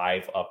of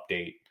live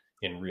update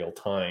in real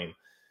time.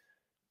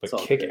 But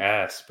kick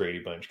ass, Brady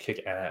Bunch,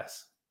 kick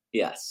ass.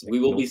 Yes, we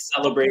will be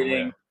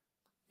celebrating.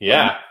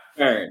 Yeah.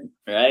 Turn,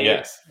 right?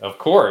 Yes, of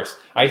course.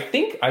 I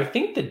think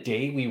the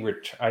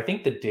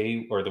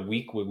day or the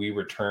week when we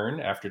return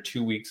after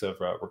 2 weeks of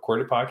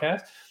recorded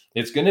podcast,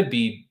 it's going to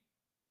be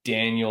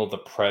Daniel the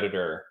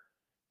Predator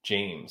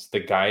James, the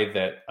guy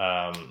that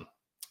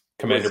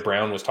Commander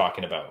Brown was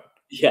talking about.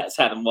 Yes,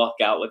 had him walk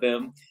out with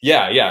him.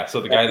 Yeah.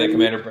 So the guy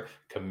that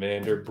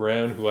Commander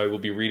Brown, who I will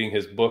be reading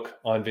his book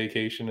on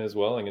vacation as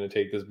well. I'm going to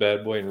take this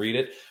bad boy and read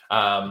it.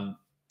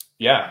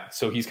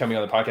 So he's coming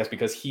on the podcast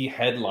because he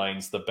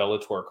headlines the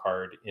Bellator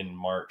card in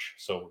March.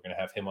 So we're going to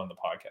have him on the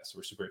podcast. So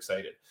we're super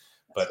excited.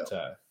 But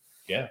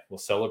we'll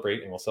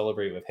celebrate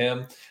with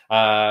him.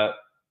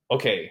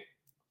 Okay.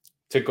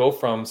 To go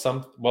from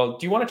do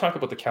you want to talk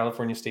about the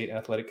California State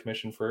Athletic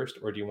Commission first,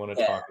 or do you want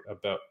to talk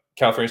about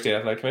California State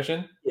Athletic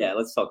Commission? Yeah,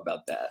 let's talk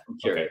about that. I'm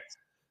curious. Okay.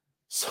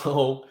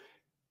 So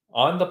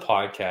on the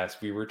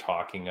podcast, we were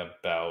talking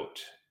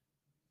about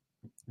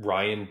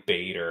Ryan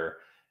Bader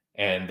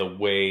and the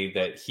way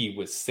that he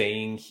was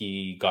saying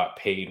he got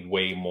paid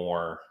way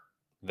more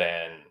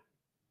than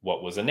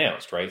what was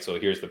announced, right? So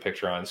here's the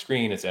picture on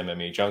screen. It's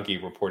MMA Junkie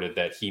reported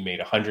that he made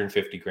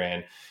 150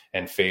 grand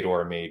and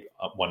Fedor made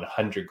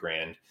 100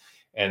 grand.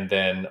 And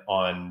then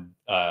on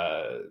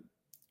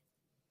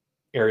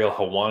Ariel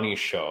Helwani's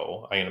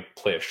show, I'm going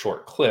to play a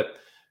short clip,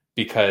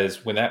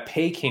 because when that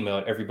pay came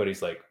out,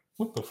 everybody's like,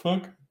 what the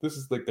fuck? This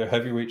is like the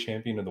heavyweight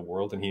champion of the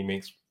world and he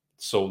makes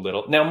so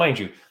little. Now, mind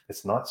you,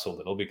 it's not so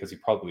little because he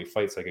probably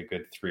fights like a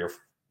good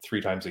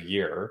three times a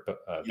year, but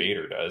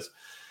Bader does.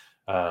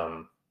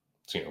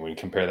 So, when you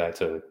compare that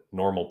to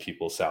normal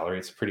people's salary,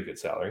 it's a pretty good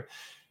salary,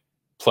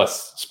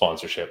 plus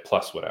sponsorship,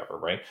 plus whatever,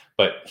 right?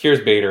 But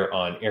here's Bader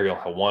on Ariel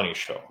Helwani's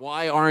show.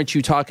 Why aren't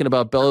you talking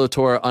about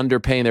Bellator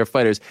underpaying their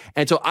fighters?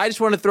 And so I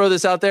just want to throw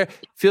this out there.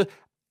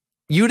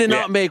 You did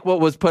not make what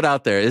was put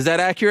out there. Is that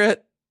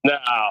accurate? No.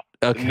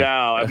 Okay.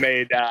 No, I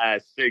made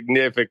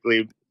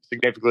significantly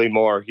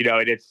more.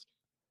 It's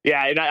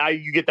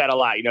and you get that a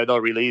lot. They'll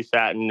release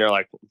that and they're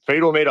like,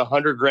 Fedor made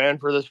 100 grand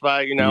for this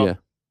fight. Yeah.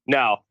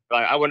 No,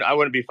 I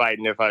wouldn't be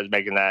fighting if I was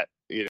making that.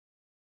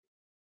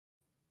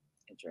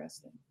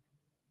 Interesting.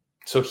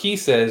 So he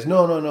says,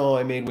 no,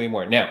 I made way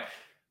more. Now,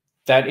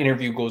 that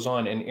interview goes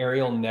on, and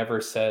Ariel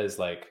never says,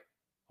 like,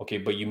 okay,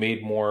 but you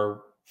made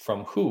more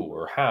from who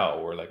or how?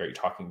 Or, like, are you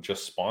talking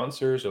just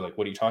sponsors? Or, like,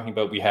 what are you talking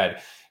about? We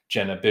had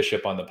Jenna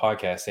Bishop on the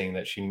podcast saying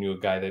that she knew a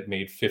guy that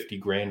made 50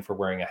 grand for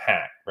wearing a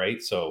hat,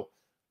 right? So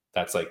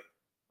that's like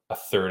a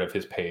third of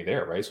his pay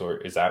there, right? So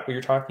is that what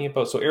you're talking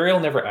about? So Ariel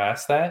never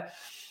asked that.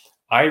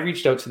 I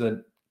reached out to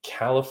the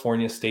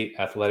California State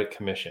Athletic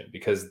Commission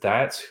because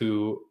that's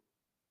who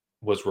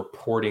was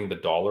reporting the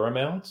dollar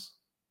amounts.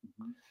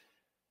 Mm-hmm.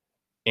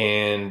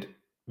 And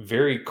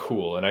very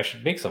cool. And I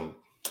should make some,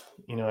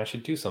 I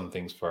should do some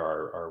things for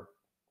our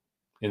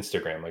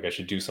Instagram. Like I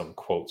should do some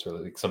quotes or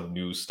like some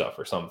news stuff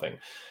or something.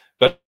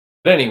 But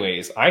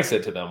anyways, I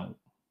said to them,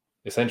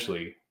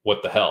 essentially,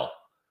 what the hell?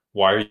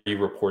 Why are you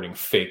reporting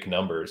fake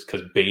numbers?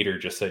 Because Bader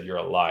just said you're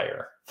a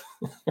liar,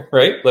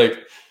 right? Like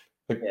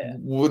yeah.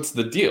 What's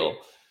the deal?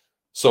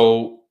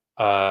 So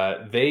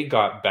they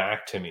got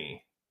back to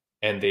me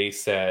and they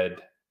said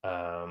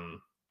the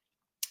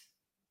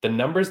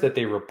numbers that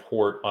they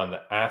report on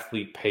the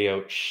athlete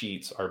payout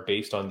sheets are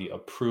based on the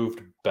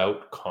approved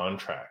bout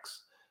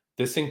contracts.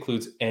 This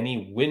includes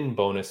any win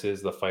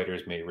bonuses the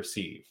fighters may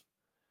receive.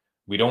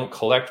 We don't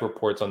collect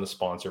reports on the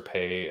sponsor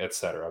pay,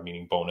 etc.,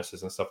 meaning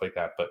bonuses and stuff like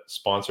that. But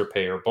sponsor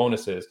pay or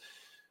bonuses,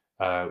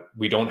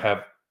 we don't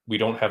have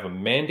a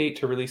mandate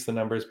to release the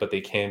numbers, but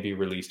they can be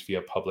released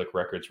via public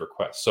records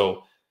request.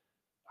 So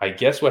I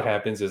guess what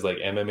happens is like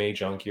MMA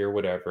Junkie or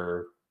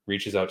whatever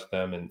reaches out to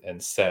them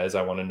and says,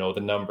 I want to know the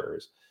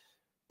numbers.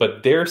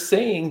 But they're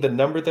saying the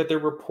number that they're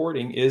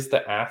reporting is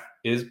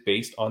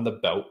based on the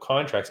bout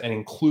contracts and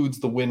includes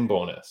the win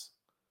bonus.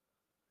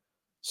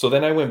 So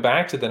then I went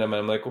back to them and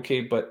I'm like,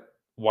 okay, but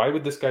why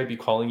would this guy be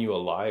calling you a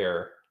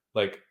liar?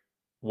 Like,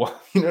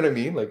 what, you know what I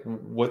mean? Like,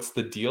 what's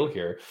the deal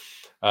here?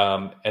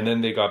 And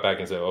then they got back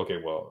and said, okay,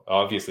 well,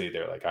 obviously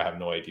they're like, I have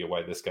no idea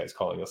why this guy's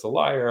calling us a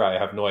liar. I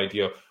have no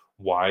idea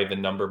why the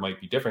number might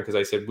be different. Because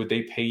I said, would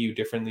they pay you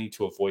differently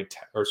to avoid,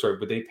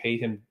 would they pay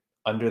him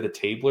under the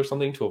table or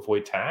something to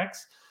avoid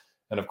tax?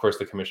 And of course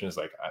the commission is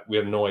like, we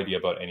have no idea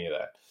about any of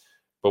that.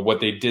 But what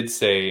they did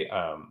say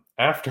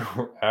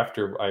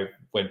after I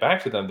went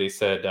back to them, they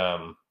said,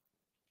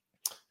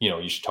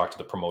 you should talk to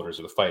the promoters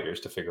or the fighters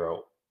to figure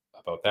out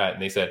about that.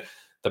 And they said,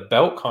 the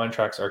bout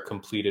contracts are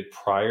completed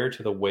prior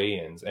to the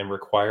weigh-ins and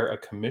require a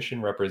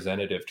commission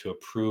representative to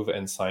approve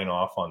and sign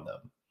off on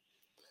them.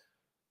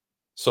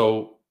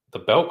 So the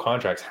bout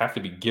contracts have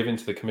to be given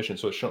to the commission.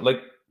 So it's shown,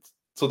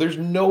 so there's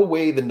no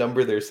way the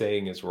number they're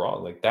saying is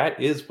wrong. Like that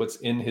is what's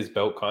in his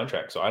bout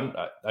contract. So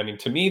I mean,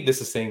 to me,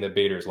 this is saying that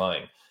Bader's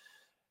lying.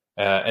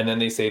 And then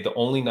they say the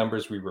only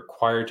numbers we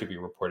require to be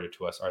reported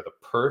to us are the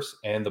purse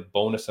and the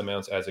bonus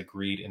amounts as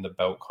agreed in the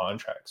bout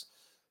contracts.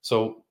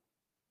 So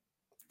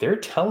they're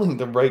telling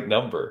the right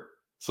number.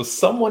 So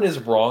someone is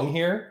wrong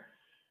here.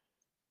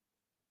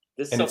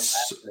 This is so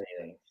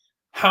fascinating.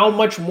 How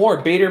much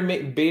more?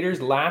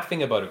 Bader's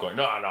laughing about it, going,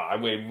 no, I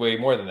weigh way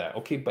more than that.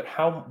 Okay, but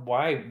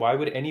why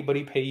would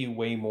anybody pay you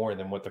way more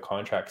than what the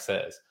contract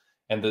says?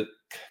 And the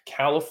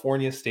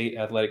California State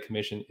Athletic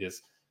Commission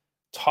is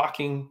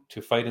talking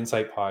to Fight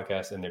Insight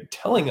podcast, and they're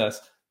telling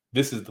us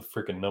this is the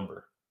freaking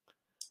number.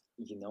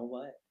 You know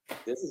what?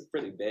 This is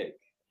pretty big.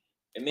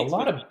 It makes a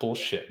lot of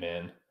bullshit,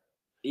 man.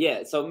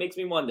 Yeah, so it makes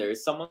me wonder,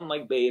 is someone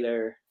like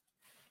Bader,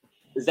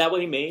 is that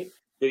what he made?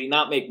 Did he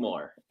not make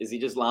more? Is he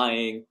just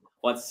lying,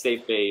 wants to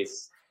save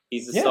face?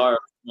 He's a star of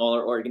a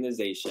smaller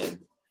organization,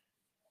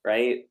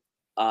 right?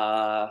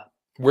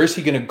 Where's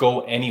he going to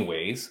go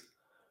anyways?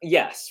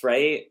 Yes,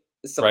 right?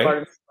 So part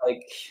of it's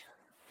like,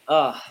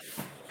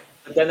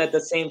 but then at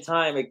the same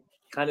time,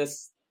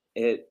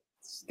 it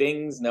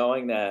stings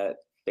knowing that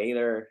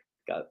Bader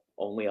got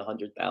only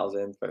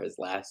 100,000 for his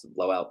last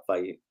blowout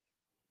fight.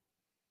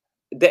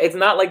 It's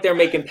not like they're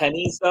making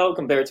pennies though,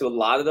 compared to a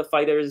lot of the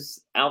fighters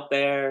out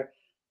there.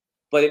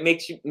 But it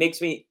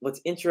makes me.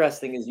 What's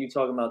interesting is you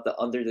talking about the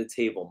under the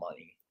table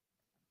money.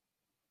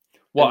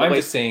 Well, And the I'm way-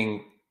 just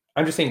saying.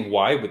 I'm just saying,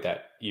 why would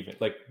that even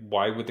like?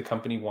 Why would the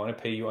company want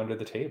to pay you under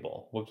the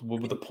table? What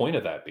would the point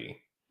of that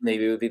be?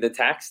 Maybe it would be the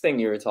tax thing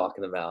you were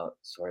talking about,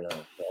 sort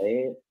of,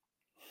 right?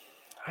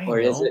 I Or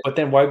is know, it- but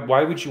then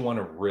why would you want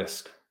to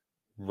risk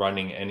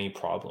running any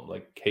problem?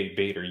 Like, hey,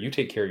 Bader, you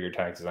take care of your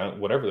taxes.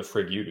 Whatever the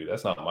frig you do,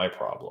 that's not my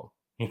problem.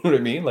 You know what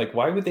I mean? Like,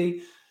 why would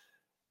they?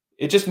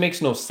 It just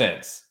makes no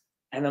sense.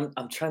 And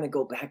I'm trying to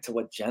go back to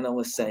what Jenna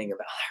was saying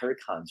about her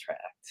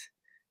contract,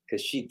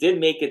 because she did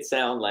make it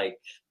sound like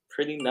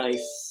pretty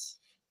nice.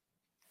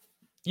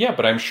 Yeah,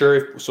 but I'm sure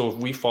if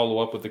we follow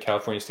up with the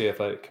California State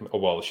Athletic,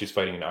 well, she's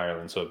fighting in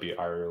Ireland, so it'd be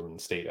Ireland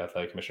State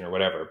Athletic Commission or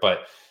whatever.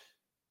 But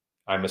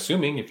I'm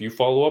assuming if you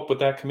follow up with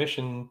that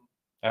commission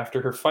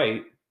after her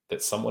fight,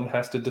 that someone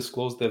has to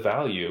disclose the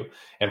value.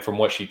 And from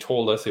what she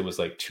told us, it was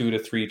like 2 to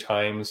 3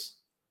 times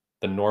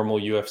the normal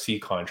UFC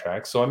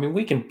contract. So I mean,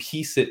 we can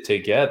piece it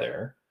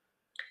together.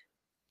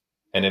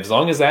 And as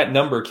long as that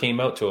number came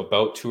out to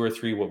about 2 or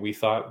 3 what we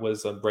thought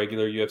was a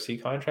regular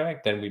UFC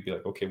contract, then we'd be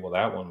like, okay, well,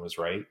 that one was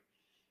right.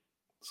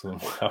 So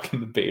how can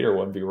the Bader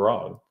one be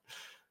wrong?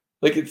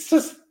 Like, it's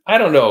just, I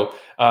don't know.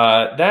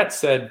 That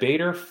said,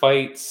 Bader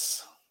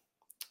fights,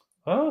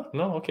 no,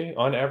 okay.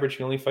 On average,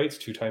 he only fights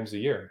 2 times a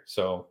year.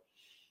 So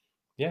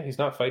yeah, he's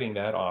not fighting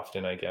that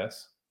often, I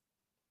guess.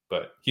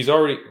 But he's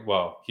already,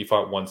 he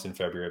fought once in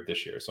February of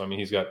this year. So, I mean,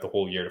 he's got the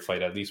whole year to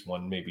fight at least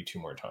 1, maybe 2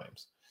 more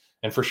times.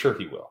 And for sure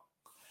he will.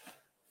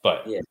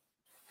 But Yeah.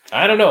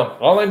 I don't know.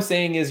 All I'm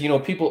saying is,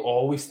 people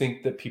always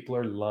think that people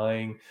are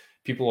lying.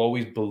 People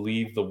always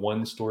believe the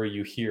one story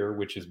you hear,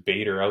 which is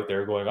Bader out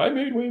there going, I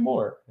made way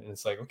more. And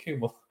it's like, okay,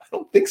 well, I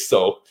don't think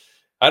so.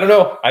 I don't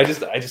know. I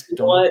just You know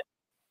don't. what?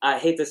 I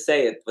hate to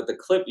say it, but the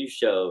clip you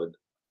showed,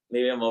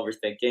 maybe I'm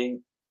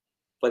overthinking,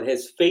 but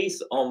his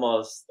face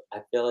almost,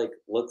 I feel like,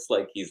 looks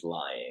like he's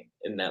lying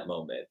in that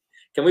moment.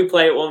 Can we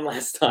play it one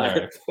last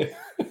time? Right.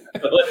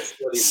 Let's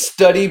study it.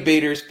 Study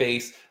Bader's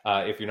face.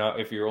 If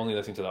you're only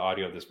listening to the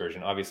audio of this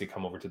version, obviously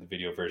come over to the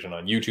video version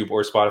on YouTube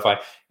or Spotify.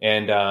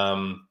 And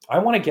I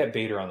want to get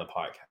Bader on the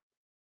podcast.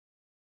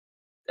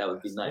 That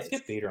would be nice. Let's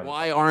get Bader on.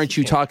 Why the podcast. aren't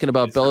you Yeah. talking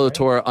about Is that right?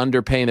 Bellator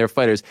underpaying their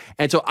fighters?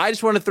 And so I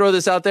just want to throw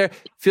this out there.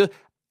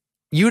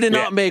 You did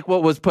not make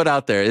what was put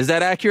out there. Is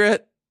that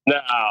accurate? No,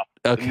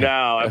 Okay.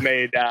 no, I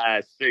made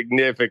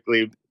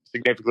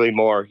significantly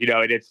more.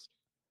 And it's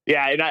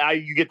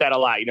and you get that a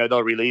lot.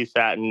 They'll release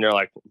that and they're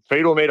like,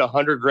 Fatal made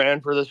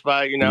 $100,000 for this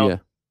fight. Yeah.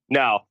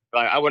 No,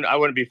 I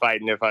wouldn't be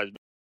fighting if I was.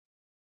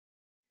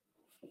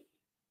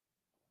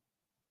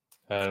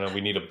 I don't know.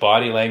 We need a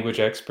body language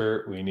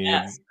expert. We need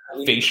We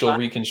need facial to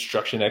find-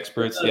 reconstruction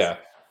experts. Does- Yeah.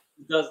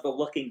 He does the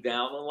looking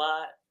down a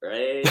lot,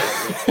 right?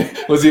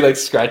 Was he like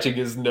scratching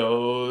his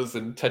nose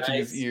and touching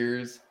his Nice.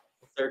 ears?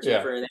 Searching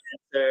Yeah. for an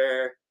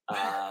answer.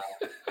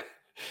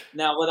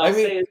 Now, what I'll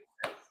say is,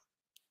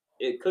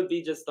 it could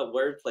be just a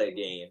wordplay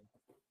game.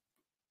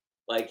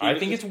 Like he I was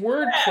think just, it's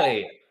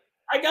wordplay.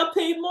 I got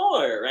paid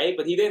more, right?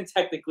 But he didn't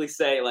technically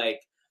say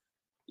like,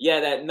 yeah,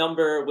 that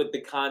number with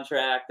the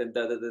contract and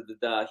da da da da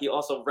da. He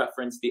also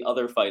referenced the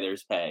other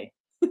fighters' pay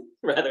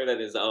rather than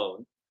his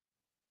own.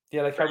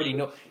 Yeah, like how would he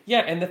know? Yeah,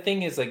 and the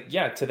thing is, like,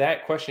 yeah, to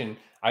that question,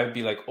 I would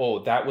be like, oh,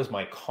 that was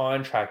my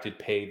contracted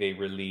pay they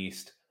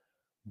released,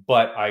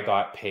 but I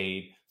got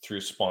paid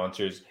through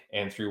sponsors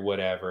and through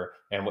whatever.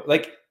 And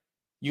like,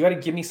 you got to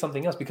give me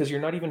something else because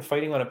you're not even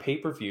fighting on a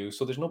pay-per-view.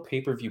 So there's no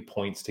pay-per-view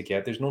points to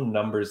get. There's no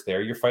numbers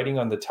there. You're fighting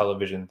on the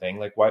television thing.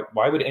 Like, why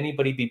would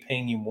anybody be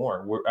paying you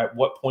more? At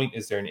what point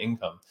is there an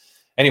income?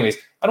 Anyways,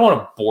 I don't want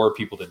to bore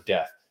people to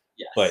death,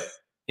 Yes. but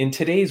in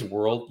today's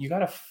world, you got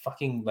to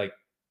fucking like,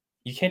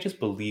 you can't just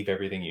believe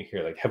everything you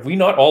hear. Like, have we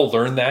not all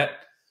learned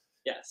that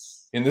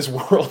yes. in this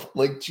world?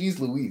 Like, geez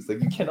Louise,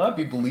 like you cannot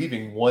be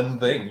believing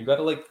one thing. You got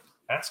to like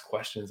ask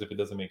questions if it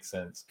doesn't make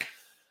sense.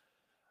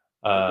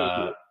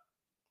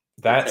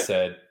 That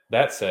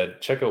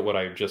said, check out what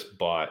I just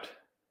bought.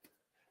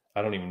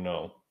 I don't even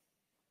know.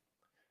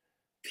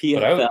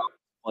 PFL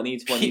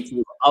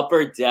 2022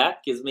 Upper Deck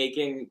is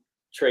making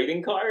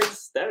trading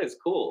cards. That is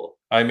cool.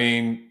 I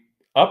mean,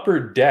 Upper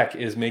Deck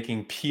is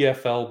making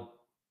PFL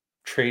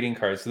trading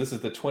cards. So this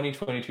is the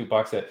 2022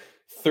 box set.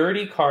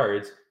 30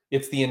 cards.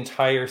 It's the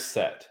entire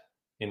set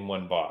in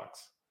one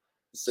box.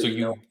 So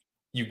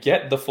you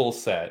get the full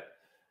set,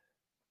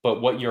 but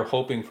what you're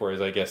hoping for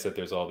is, I guess, that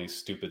there's all these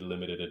stupid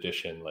limited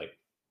edition, like,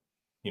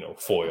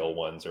 foil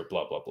ones or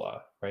blah, blah,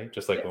 blah, right?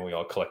 Just like when we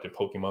all collected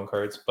Pokemon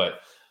cards.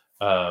 But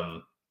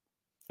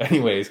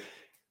anyways,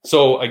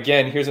 so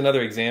again, here's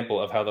another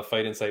example of how the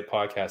Fight Insight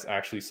podcast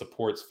actually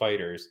supports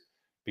fighters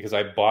because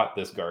I bought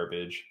this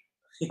garbage,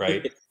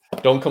 right?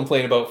 Don't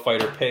complain about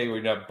fighter pay.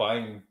 We're not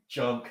buying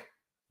junk,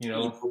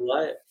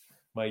 What?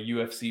 my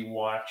UFC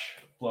watch,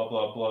 blah,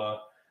 blah, blah.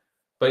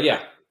 But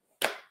yeah.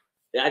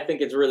 I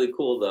think it's really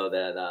cool though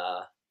that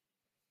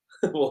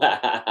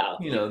wow.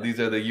 These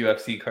are the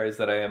UFC cards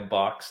that I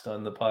unboxed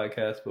on the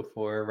podcast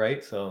before,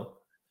 right? So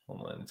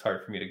hold on, it's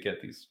hard for me to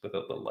get these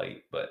without the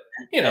light, but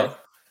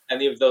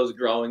Any of those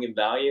growing in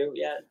value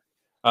yet?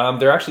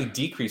 They're actually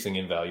decreasing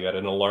in value at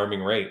an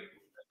alarming rate.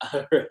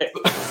 All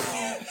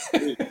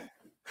right.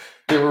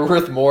 They were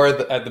worth more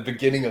at the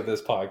beginning of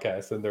this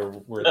podcast than they're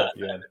worth at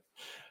the end.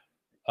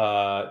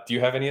 Do you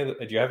have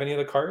any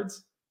other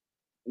cards?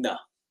 No.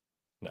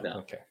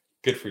 Okay.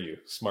 Good for you.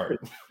 Smart.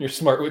 You're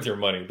smart with your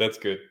money. That's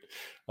good.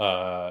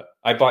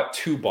 I bought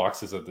 2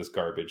 boxes of this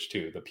garbage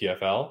too, the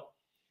PFL.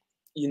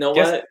 You know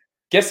what?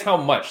 Guess how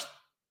much?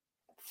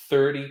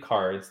 30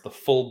 cards, the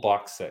full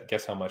box set.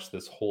 Guess how much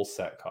this whole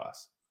set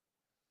costs?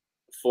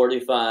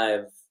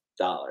 $45.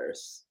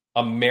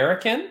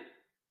 American?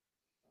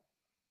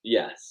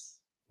 Yes.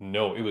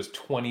 No, it was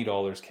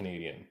 $20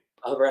 Canadian.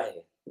 All right.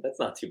 That's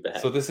not too bad.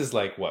 So this is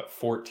like what,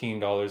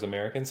 $14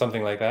 American,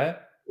 something like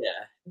that? Yeah.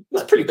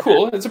 It's pretty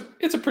cool. It's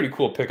a pretty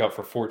cool pickup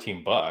for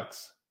 $14.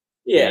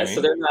 Yeah, You know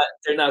so what I mean?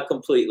 they're not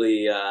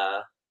completely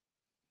Gouging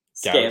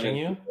scamming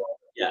you? people.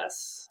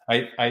 Yes.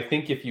 I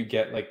think if you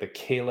get like the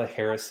Kayla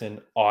Harrison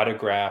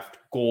autographed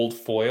gold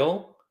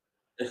foil,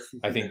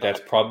 I think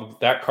that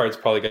card's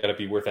probably got to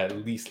be worth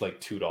at least like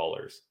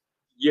 $2.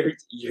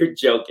 You're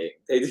joking.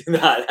 They do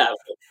not have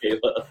a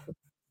Kayla.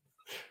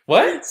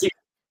 What? See,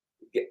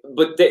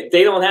 but they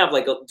don't have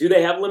do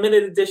they have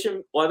limited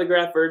edition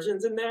autograph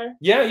versions in there?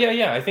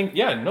 Yeah. I think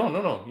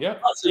no. Yeah.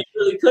 Oh, so you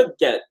really could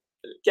get.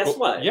 Guess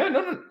what? Yeah,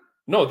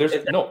 no. There's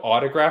no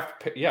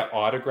autographed. Yeah,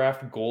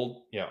 autographed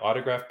gold. Yeah,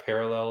 autographed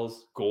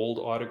parallels, gold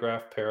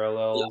autographed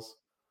parallels.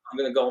 I'm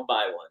gonna go and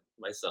buy one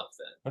myself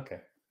then. Okay.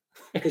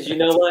 Because you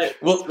know what?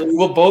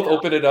 We'll both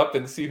open it up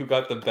and see who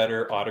got the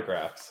better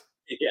autographs.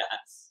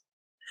 Yes.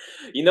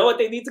 You know what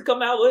they need to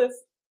come out with?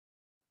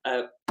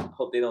 I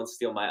hope they don't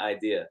steal my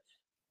idea.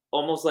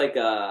 Almost like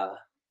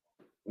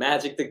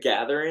Magic the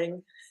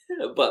Gathering,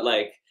 but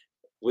like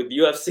with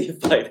UFC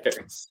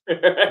fighters.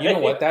 Right? You know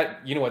what?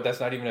 That's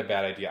not even a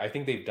bad idea. I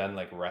think they've done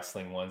like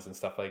wrestling ones and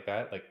stuff like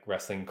that, like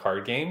wrestling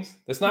card games.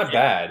 That's not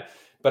bad,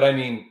 but I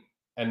mean,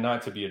 and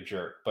not to be a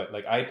jerk, but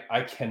like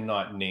I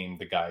cannot name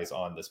the guys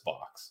on this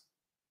box.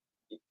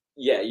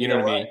 Yeah, you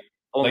know what I mean?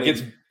 Like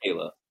it's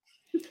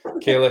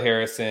Kayla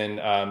Harrison.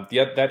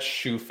 That's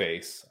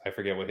Shoeface. I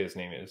forget what his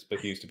name is,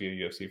 but he used to be a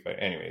UFC fighter.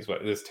 Anyways,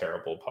 this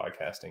terrible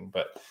podcasting,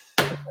 but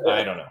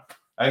I don't know.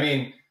 I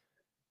mean,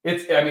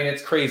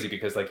 it's crazy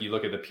because like you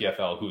look at the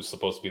PFL, who's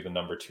supposed to be the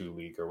number 2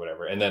 league or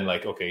whatever, and then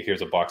like, okay,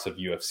 here's a box of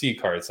UFC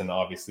cards, and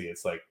obviously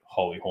it's like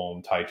Holly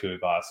Holm, Tai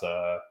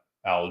Tuivasa,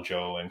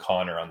 Aljo, and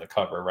Connor on the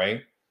cover,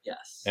 right?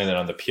 Yes. And then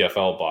on the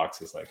PFL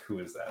box is like, who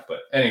is that? But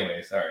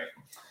anyways, all right.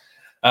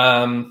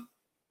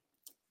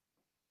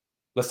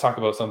 Let's talk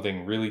about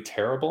something really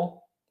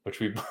terrible, which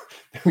we've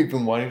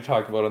been wanting to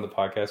talk about on the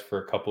podcast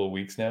for a couple of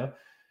weeks now.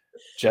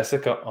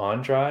 Jessica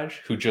Andrade,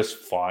 who just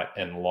fought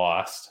and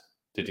lost.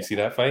 Did you see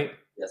that fight?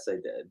 Yes, I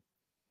did.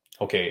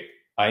 Okay,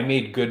 I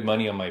made good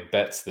money on my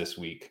bets this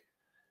week.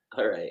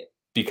 All right.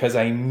 Because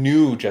I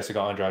knew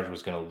Jessica Andrade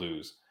was going to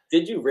lose.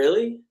 Did you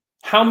really?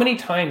 How many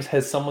times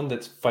has someone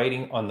that's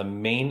fighting on the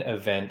main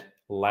event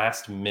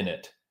last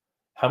minute,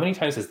 how many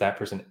times has that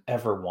person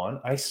ever won?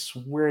 I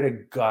swear to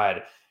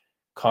God,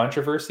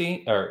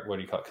 controversy, or what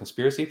do you call it,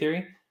 conspiracy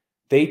theory,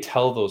 they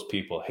tell those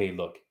people, hey,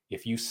 look,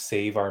 if you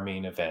save our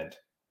main event,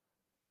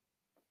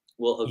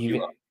 we'll hook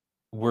you up.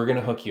 We're going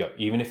to hook you up.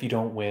 Even if you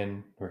don't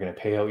win, we're going to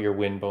pay out your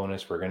win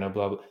bonus. We're going to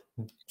blah, blah.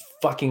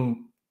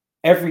 Fucking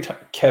every time.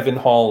 Kevin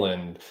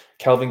Holland,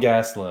 Kelvin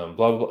Gastelum,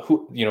 blah, blah, blah.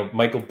 Who,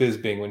 Michael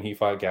Bisping when he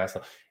fought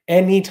Gastelum.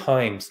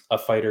 Anytime a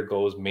fighter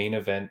goes main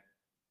event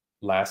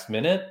last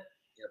minute,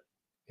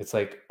 it's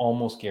like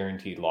almost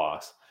guaranteed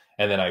loss.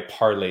 And then I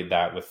parlayed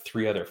that with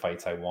 3 other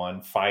fights I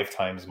won, 5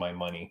 times my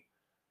money.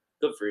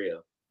 Good for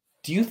you.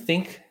 Do you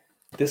think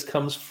this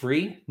comes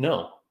free?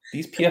 No.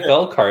 These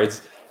PFL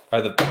cards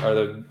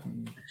are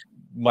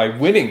my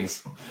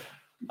winnings.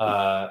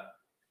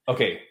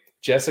 Okay,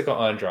 Jessica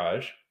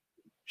Andrade,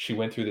 she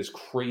went through this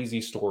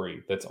crazy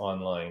story that's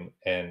online,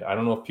 and I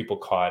don't know if people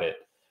caught it,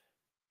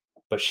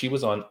 but she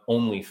was on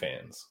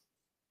OnlyFans.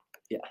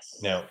 Yes.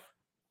 Now,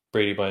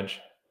 Brady Bunch,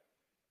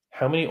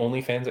 how many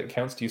OnlyFans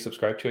accounts do you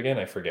subscribe to again?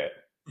 I forget.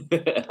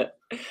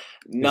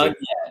 None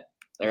yet.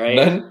 All right.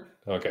 None?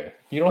 Okay.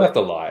 You don't have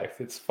to lie.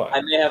 It's fine.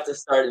 I may have to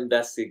start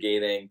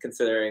investigating,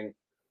 considering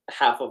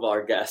half of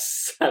our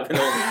guests have an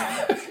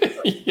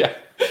OnlyFans.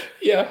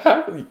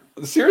 Yeah.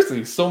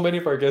 Seriously, so many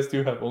of our guests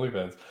do have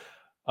OnlyFans.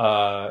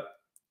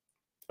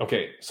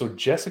 Okay, so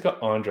Jessica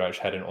Andrade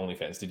had an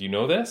OnlyFans. Did you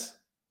know this?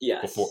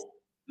 Yes.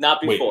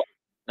 Not before. Wait,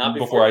 not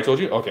before I told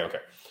you? Okay.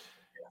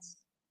 Yes.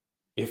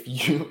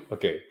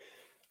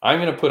 I'm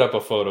going to put up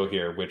a photo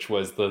here, which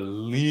was the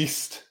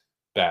least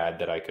bad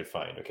that I could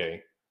find,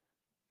 okay?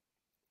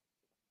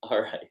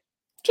 All right.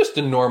 Just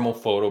a normal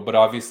photo, but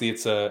obviously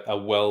it's a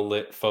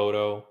well-lit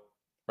photo,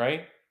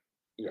 right?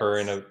 Yes. Her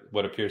in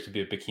what appears to be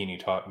a bikini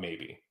top,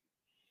 maybe.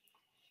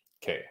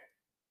 Okay.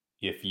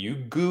 If you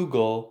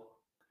Google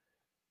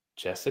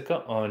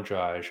Jessica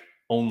Andrade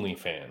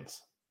OnlyFans,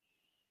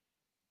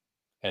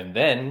 and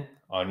then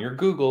on your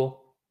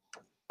Google,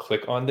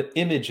 click on the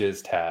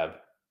images tab.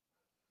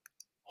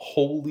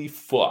 Holy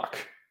fuck.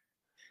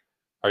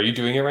 Are you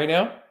doing it right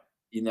now?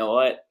 You know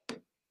what?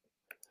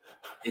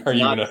 It's Are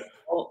you not gonna?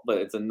 Google, but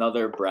it's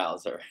another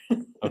browser.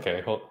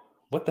 Okay,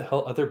 what the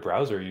hell other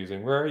browser are you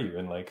using? Where are you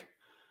in like?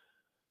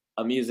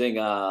 I'm using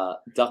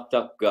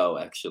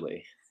DuckDuckGo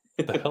actually.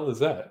 What the hell is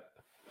that?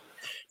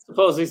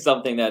 Supposedly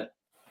something that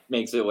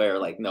makes it where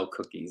like no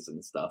cookies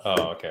and stuff.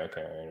 Oh, okay,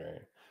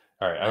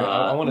 all right.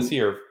 I want to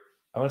You-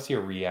 see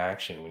your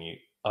reaction when you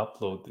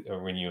upload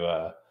or when you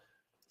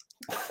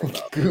Hold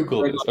up.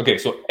 Google this. Okay,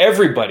 so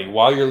everybody,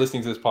 while you're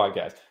listening to this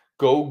podcast,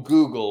 go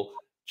Google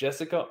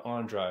Jessica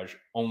Andrade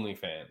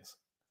OnlyFans.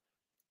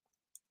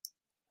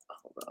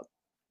 Hold up.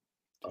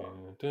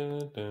 Dun,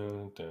 dun,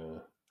 dun,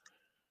 dun.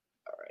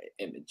 All right,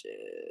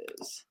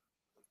 images.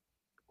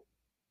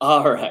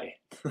 All right,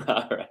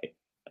 all right.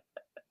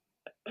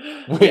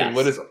 Wait, Yes,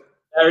 what is?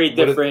 very what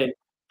is- different?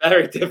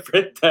 Very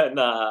different than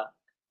the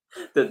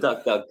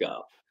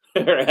DuckDuckGo,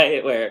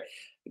 right? Where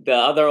the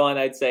other one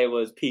I'd say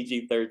was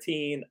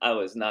PG-13. I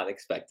was not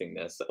expecting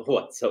this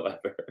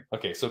whatsoever.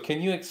 Okay, so can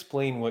you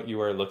explain what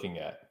you are looking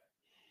at?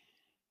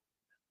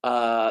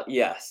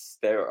 Yes,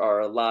 there are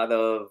a lot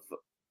of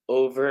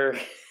over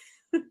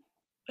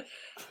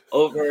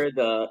over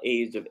the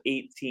age of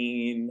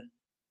 18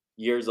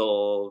 years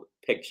old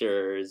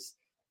pictures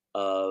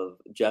of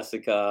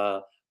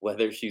Jessica,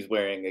 whether she's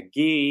wearing a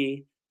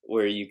gi,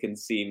 where you can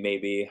see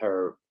maybe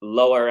her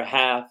lower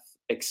half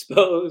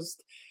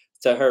exposed,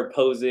 to her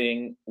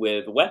posing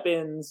with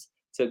weapons,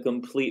 to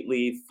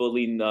completely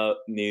fully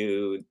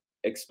nude,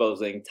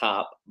 exposing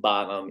top,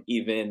 bottom,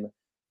 even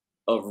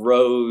a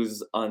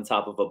rose on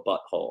top of a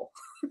butthole.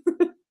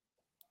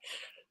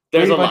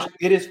 There's Brady a Bunch, lot.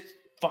 it is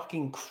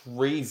fucking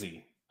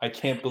crazy. I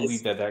can't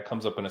believe that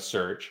comes up in a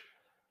search.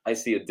 I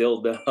see a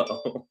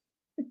dildo.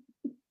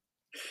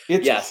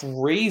 It's Yes.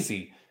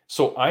 crazy.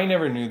 So I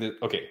never knew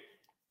that. Okay,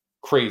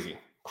 crazy.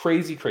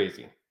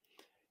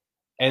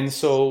 And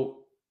so,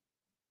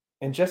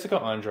 and Jessica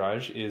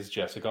Andrade is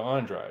Jessica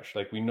Andrade.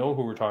 Like, we know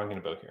who we're talking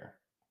about here.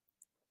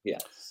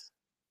 Yes.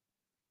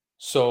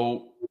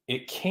 So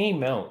it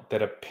came out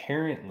that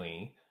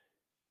apparently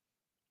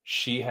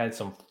she had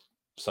some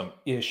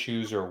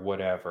issues or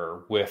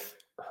whatever with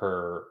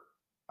her,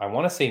 I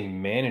want to say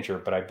manager,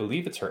 but I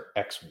believe it's her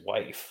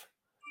ex-wife.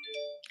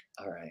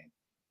 All right.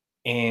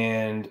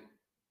 And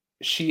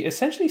she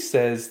essentially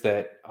says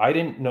that I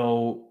didn't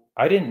know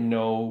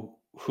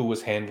who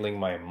was handling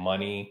my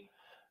money.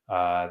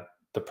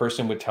 The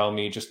person would tell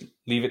me, just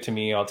leave it to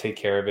me, I'll take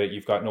care of it,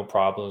 you've got no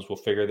problems, we'll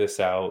figure this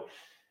out.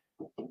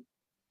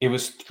 It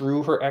was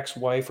through her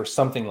ex-wife or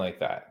something like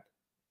that.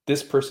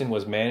 This person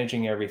was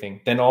managing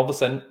everything. Then all of a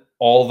sudden,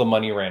 all the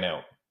money ran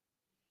out.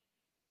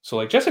 So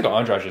like Jessica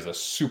Andrade is a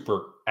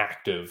super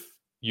active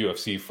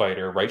UFC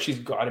fighter, right? She's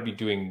got to be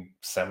doing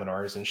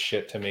seminars and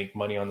shit to make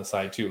money on the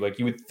side too. Like,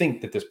 you would think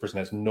that this person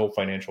has no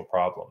financial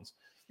problems.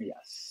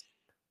 Yes.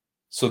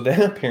 So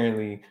then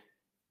apparently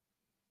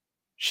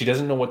she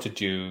doesn't know what to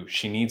do.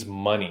 She needs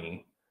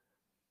money.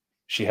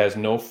 She has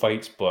no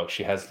fights booked.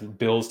 She has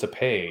bills to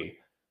pay.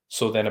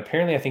 So then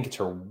apparently I think it's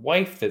her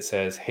wife that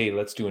says, hey,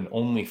 let's do an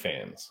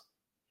OnlyFans.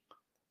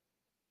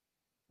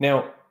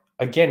 Now,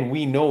 again,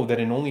 we know that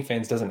an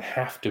OnlyFans doesn't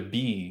have to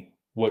be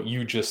what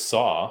you just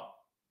saw.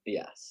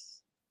 Yes.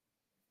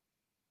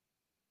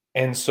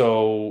 And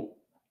so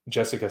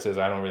Jessica says,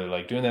 I don't really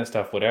like doing that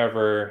stuff,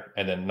 whatever.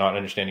 And then not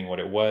understanding what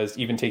it was,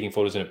 even taking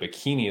photos in a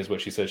bikini is what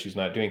she says she's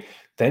not doing.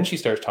 Then she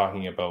starts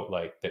talking about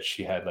like that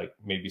she had like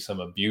maybe some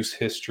abuse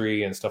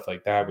history and stuff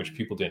like that, which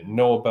people didn't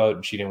know about.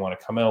 And she didn't want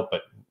to come out,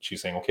 but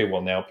she's saying, okay,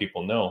 well, now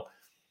people know.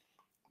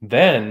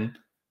 Then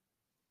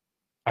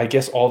I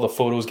guess all the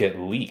photos get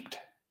leaked.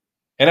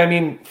 And I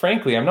mean,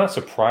 frankly, I'm not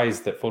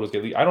surprised that photos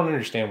get leaked. I don't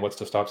understand what's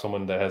to stop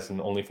someone that has an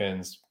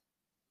OnlyFans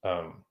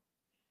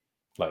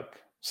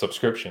like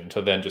subscription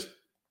to then just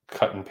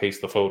cut and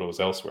paste the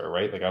photos elsewhere,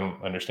 right? Like, I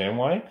don't understand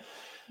why.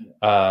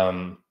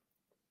 But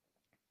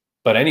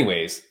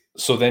anyways,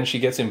 so then she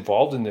gets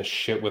involved in this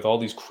shit with all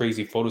these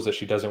crazy photos that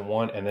she doesn't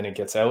want, and then it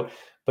gets out.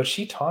 But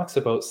she talks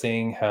about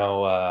saying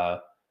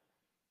how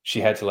she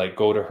had to like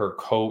go to her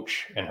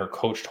coach, and her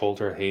coach told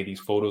her, hey, these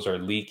photos are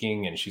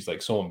leaking, and she's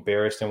like so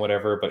embarrassed and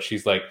whatever. But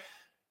she's like,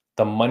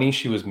 the money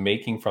she was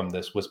making from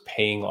this was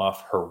paying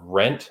off her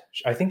rent.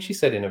 I think she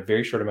said in a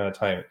very short amount of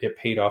time, it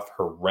paid off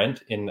her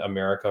rent in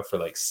America for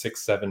like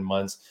 6-7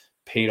 months,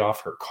 paid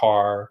off her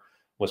car,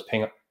 was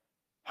paying.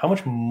 How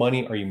much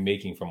money are you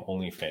making from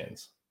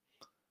OnlyFans?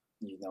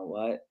 You know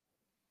what?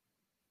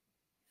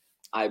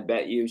 I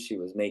bet you she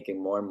was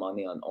making more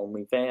money on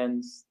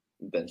OnlyFans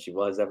than she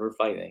was ever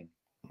fighting.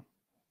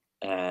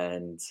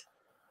 And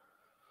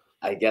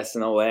I guess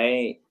in a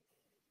way,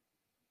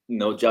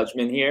 no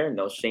judgment here,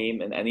 no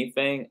shame in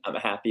anything. I'm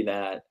happy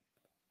that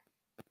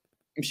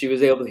she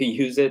was able to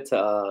use it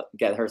to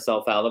get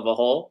herself out of a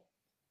hole,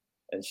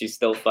 and she's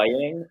still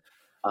fighting.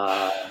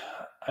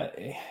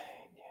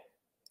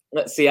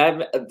 Let's see.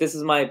 This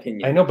is my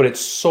opinion. I know, but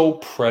it's so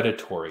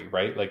predatory,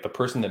 right? Like, the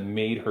person that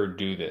made her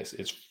do this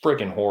is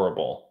freaking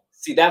horrible.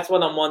 See, that's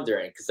what I'm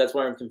wondering, because that's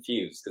where I'm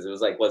confused. Because it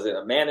was like, was it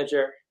a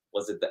manager?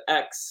 Was it the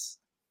ex?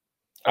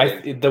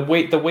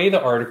 The way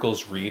the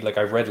articles read, like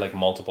I've read like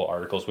multiple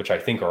articles, which I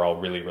think are all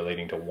really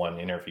relating to one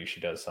interview she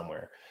does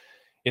somewhere.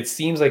 It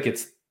seems like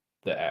it's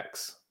the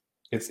ex.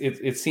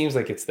 It seems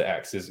like it's the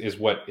ex is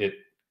what it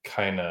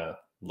kind of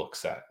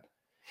looks at.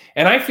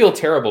 And I feel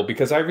terrible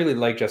because I really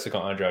like Jessica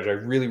Andrade. I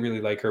really,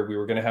 really like her. We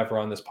were going to have her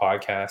on this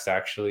podcast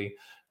actually,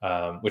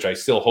 which I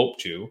still hope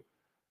to.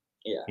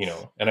 Yes. You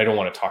know, and I don't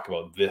want to talk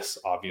about this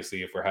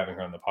obviously if we're having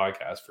her on the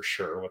podcast for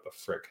sure. What the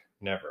frick,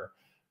 never.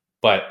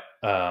 But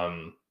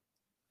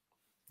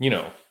you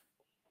know,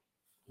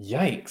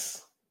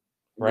 yikes,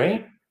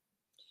 right?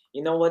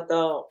 You know what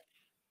though?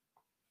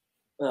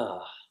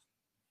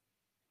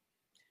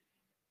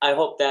 I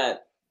hope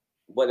that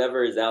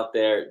whatever is out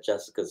there,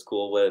 Jessica's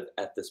cool with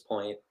at this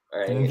point,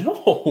 right?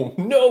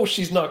 No,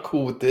 she's not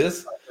cool with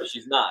this. Or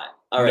she's not.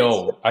 All right.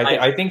 No, So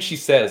I think she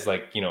says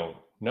like, you know,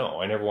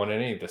 no, I never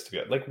wanted any of this to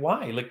go. Like,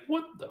 why? Like,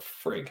 what the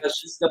frig? Does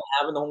she still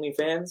have an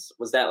OnlyFans?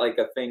 Was that like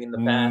a thing in the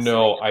past?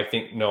 No,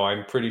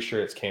 I'm pretty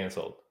sure it's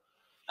canceled.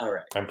 All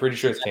right. I'm pretty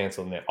sure it's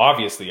canceled now.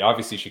 Obviously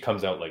she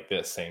comes out like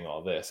this, saying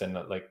all this, and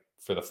like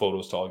for the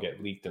photos to all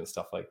get leaked and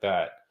stuff like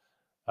that.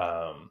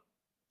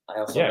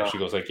 She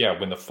goes like, yeah,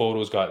 when the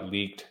photos got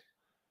leaked,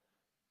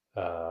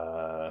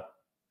 I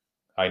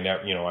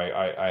never, you know,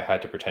 I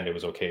had to pretend it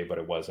was okay, but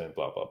it wasn't.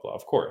 Blah blah blah.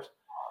 Of course.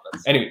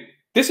 Anyway,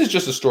 this is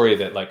just a story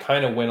that like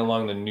kind of went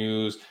along the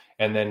news,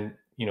 and then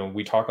you know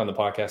we talk on the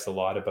podcast a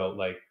lot about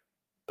like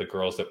the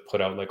girls that put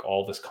out like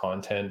all this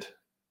content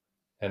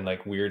and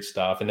like weird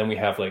stuff, and then we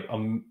have like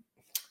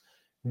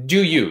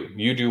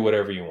you do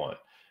whatever you want,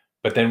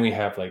 but then we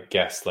have like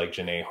guests like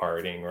Janae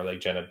Harding or like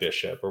Jenna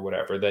Bishop or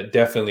whatever that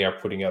definitely are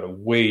putting out a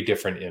way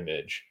different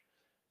image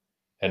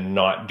and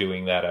not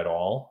doing that at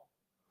all.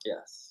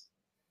 Yes.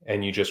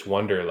 And you just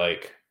wonder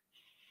like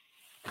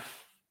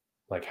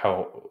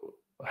how,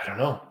 I don't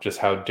know, just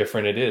how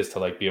different it is to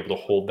like be able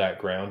to hold that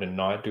ground and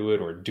not do it,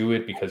 or do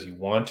it because you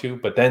want to.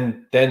 But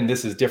then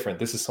this is different.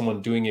 This is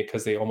someone doing it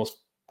because they almost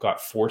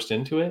got forced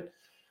into it.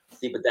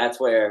 See, but that's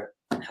where,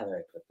 how do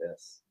I put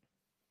this?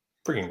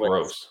 Freaking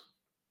gross.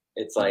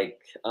 It's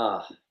like,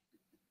 I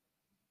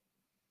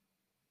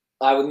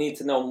would need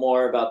to know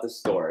more about the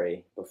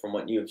story, but from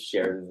what you've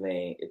shared with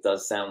me, it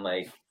does sound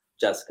like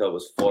Jessica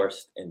was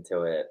forced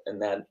into it,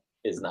 and that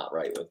is not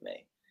right with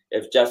me.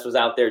 If Jess was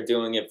out there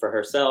doing it for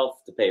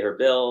herself to pay her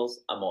bills,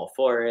 I'm all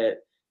for it.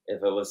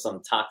 If it was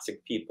some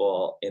toxic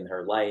people in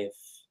her life,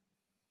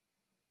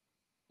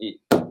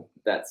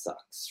 that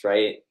sucks,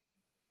 right?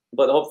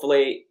 But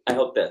hopefully, I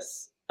hope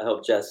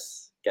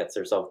Jess gets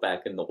herself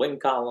back in the win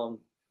column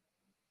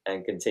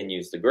and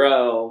continues to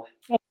grow.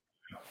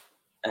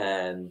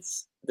 And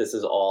this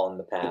is all in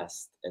the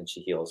past, and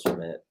she heals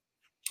from it.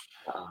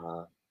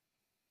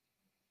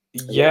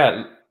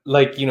 Yeah,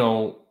 like, you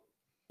know,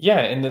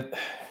 I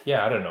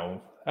don't know.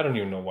 I don't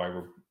even know why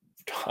we're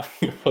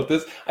talking about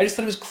this. I just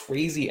thought it was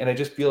crazy, and I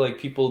just feel like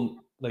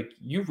people, like,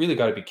 you really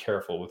got to be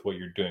careful with what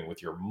you're doing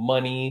with your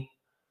money.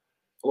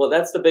 Well,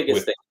 that's the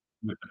biggest thing.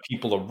 With the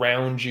people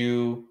around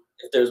you.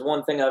 If there's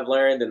one thing I've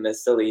learned in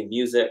this silly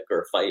music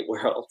or fight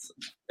world,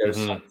 there's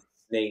so many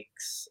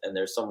snakes and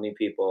there's so many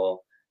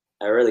people.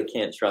 I really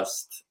can't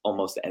trust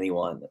almost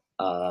anyone.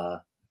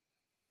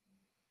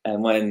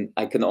 And when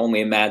I can only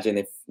imagine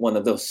if one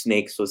of those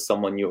snakes was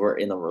someone you were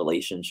in a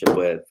relationship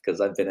with, because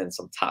I've been in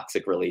some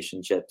toxic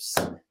relationships.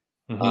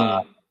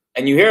 And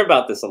you hear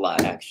about this a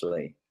lot,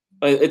 actually.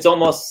 But it's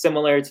almost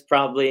similar to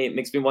probably, it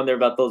makes me wonder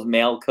about those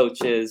male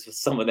coaches with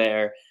some of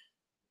their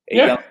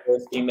younger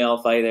female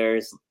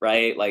fighters,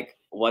 right? Like,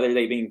 what are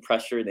they being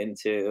pressured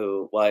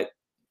into? What?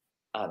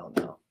 I don't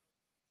know.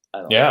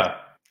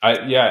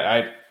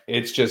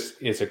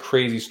 It's a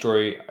crazy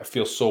story. I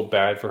feel so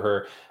bad for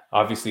her.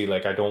 Obviously,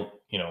 like, I don't,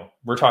 you know,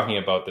 we're talking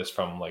about this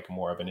from like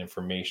more of an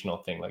informational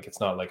thing. Like, it's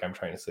not like I'm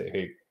trying to say,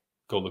 hey,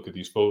 go look at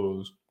these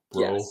photos,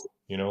 bro. Yes.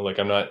 You know, like,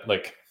 I'm not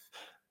like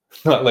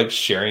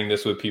sharing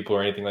this with people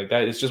or anything like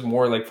that. It's just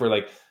more like for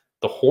like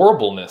the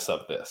horribleness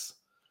of this.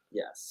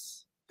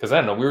 Yes. Because I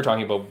don't know, we were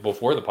talking about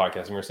before the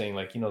podcast, and we were saying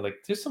like, you know, like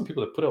there's some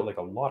people that put out like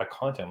a lot of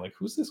content. Like,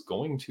 who's this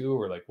going to,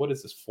 or like, what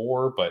is this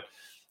for? But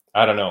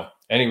I don't know.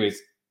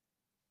 Anyways,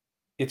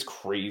 it's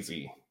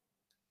crazy.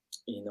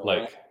 You know,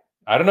 like, what?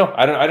 I don't know.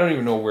 I don't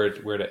even know where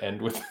to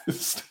end with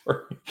this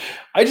story.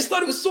 I just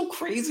thought it was so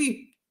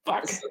crazy.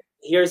 Fuck.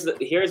 Here's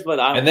what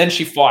I'm. And then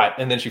she fought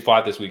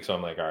this week. So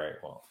I'm like, all right,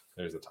 well,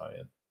 there's a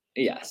tie-in.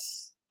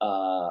 Yes.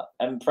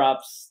 And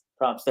props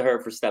to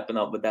her for stepping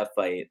up with that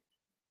fight.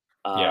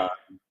 Yeah.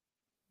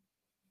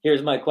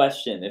 Here's my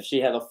question: if she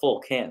had a full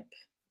camp,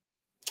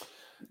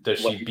 does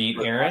she beat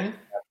Aaron?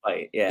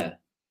 Fight? Yeah.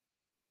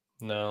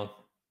 No.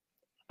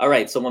 All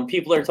right. So when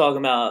people are talking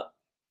about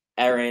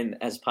Aaron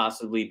as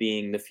possibly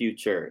being the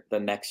future, the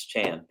next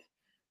champ,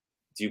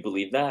 do you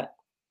believe that?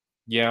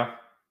 Yeah.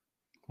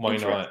 Why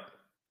not?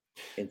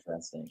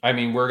 Interesting. I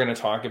mean, we're going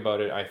to talk about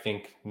it, I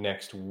think,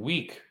 next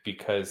week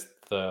because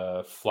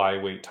the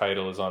flyweight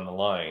title is on the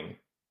line.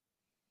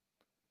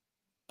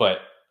 But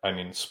I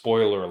mean,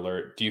 spoiler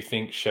alert, do you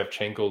think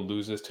Shevchenko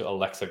loses to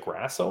Alexa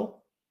Grasso?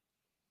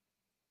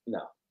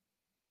 No.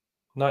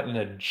 Not in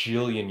a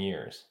jillion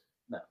years.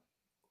 No.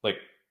 Like,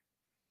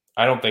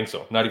 I don't think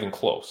so. Not even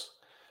close.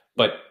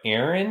 But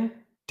Erin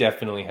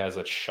definitely has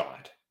a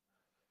shot.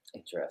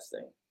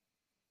 Interesting.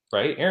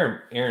 Right?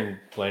 Erin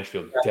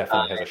Blanchfield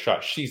definitely has a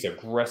shot. She's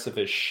aggressive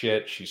as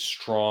shit. She's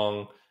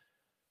strong.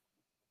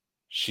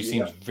 She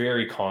seems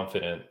very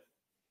confident.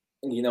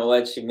 You know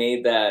what? She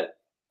made it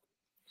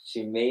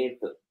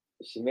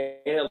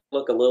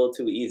look a little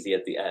too easy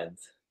at the end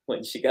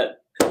when she got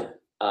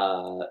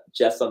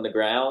Jess on the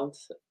ground.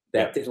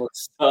 That didn't look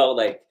so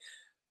like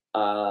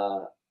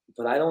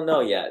but I don't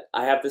know yet.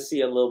 I have to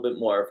see a little bit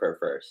more of her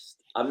first.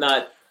 I'm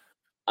not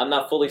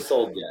fully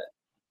sold yet.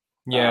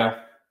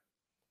 Yeah.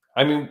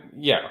 I mean,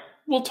 yeah,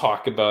 we'll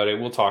talk about it.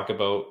 We'll talk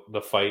about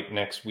the fight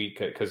next week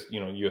because, you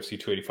know, UFC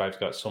 285's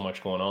got so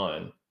much going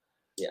on.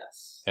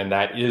 Yes. And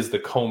that is the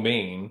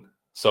co-main.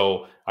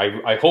 So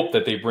I hope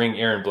that they bring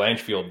Erin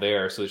Blanchfield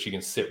there so that she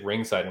can sit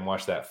ringside and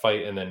watch that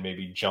fight and then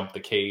maybe jump the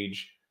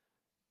cage.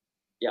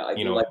 Yeah, I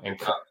you know, like and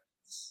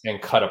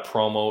cut a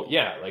promo.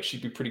 Yeah, like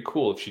she'd be pretty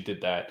cool if she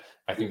did that.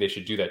 I think they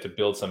should do that to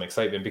build some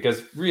excitement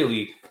because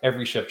really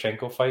every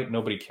Shevchenko fight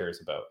nobody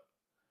cares about.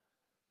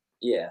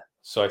 Yeah.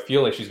 So I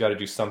feel like she's got to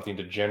do something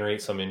to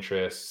generate some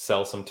interest,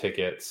 sell some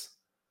tickets,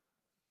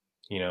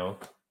 you know.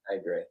 I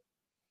agree.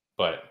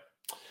 But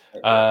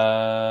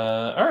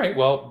all right,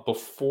 well,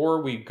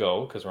 before we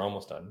go, because we're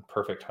almost done,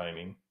 perfect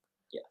timing.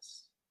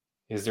 Yes.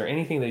 Is there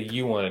anything that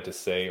you wanted to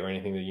say or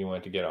anything that you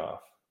wanted to get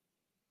off?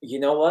 You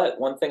know what?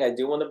 One thing I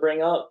do want to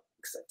bring up,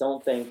 because I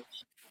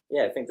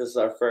think this is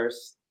our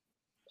first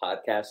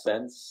podcast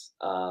since.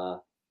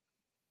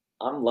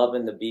 I'm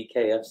loving the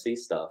BKFC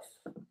stuff.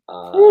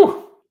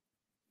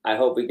 I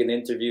hope we can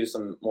interview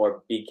some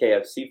more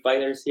BKFC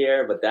fighters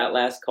here, but that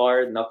last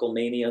card,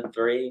 Knucklemania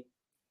 3.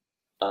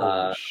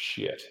 Holy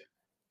shit.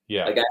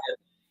 Yeah. Like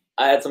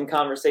I had some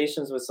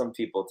conversations with some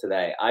people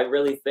today. I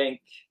think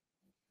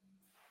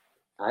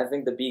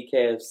the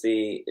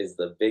BKFC is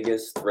the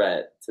biggest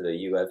threat to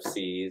the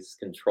UFC's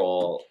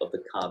control of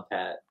the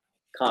combat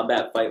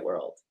fight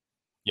world.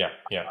 Yeah.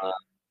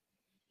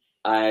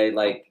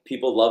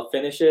 People love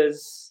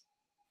finishes.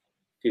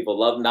 People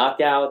love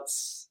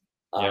knockouts.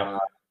 And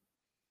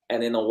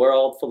in a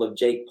world full of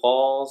Jake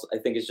Pauls, I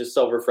think it's just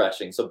so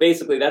refreshing. So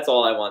basically, that's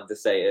all I wanted to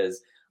say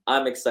is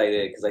I'm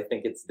excited because I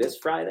think it's this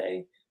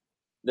Friday.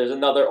 There's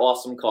another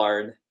awesome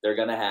card they're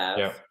going to have.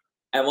 Yeah.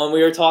 And when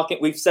we were talking,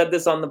 we've said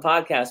this on the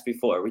podcast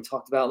before. We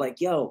talked about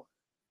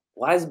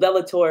why is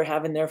Bellator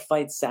having their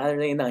fight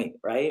Saturday night,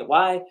 right?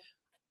 Why?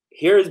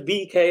 Here's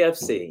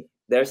BKFC.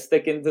 They're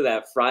sticking to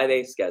that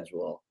Friday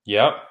schedule.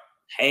 Yep.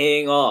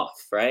 Paying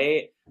off,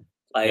 right?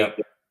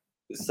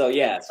 So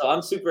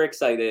I'm super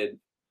excited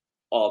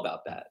all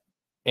about that.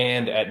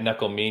 And at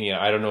Knucklemania,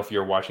 I don't know if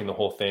you're watching the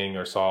whole thing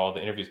or saw all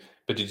the interviews,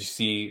 but did you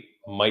see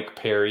Mike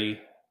Perry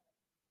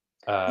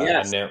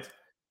announce?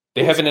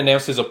 They haven't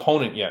announced his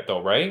opponent yet,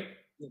 though, right?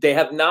 They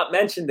have not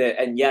mentioned it,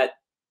 and yet,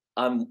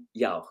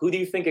 who do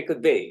you think it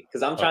could be?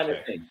 Because I'm trying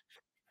to think.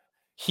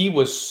 He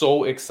was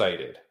so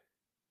excited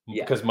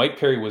because Mike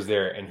Perry was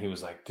there, and he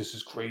was like, "This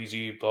is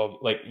crazy," blah, blah.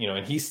 Like, you know,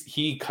 and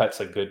he cuts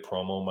a good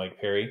promo, Mike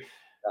Perry,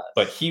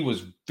 but he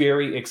was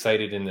very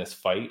excited in this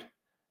fight.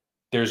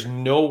 There's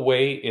no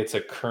way it's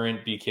a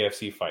current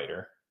BKFC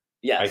fighter.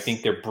 Yes. I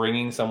think they're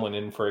bringing someone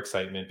in for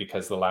excitement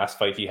because the last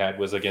fight he had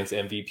was against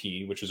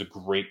MVP, which was a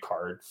great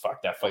card.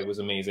 Fuck, that fight was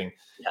amazing.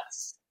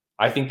 Yes.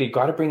 I think they've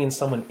got to bring in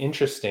someone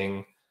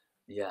interesting.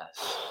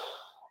 Yes.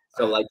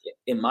 So,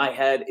 in my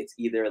head, it's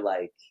either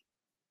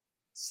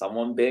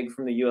someone big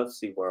from the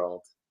UFC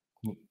world,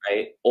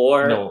 right?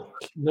 Or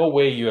no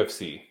way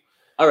UFC.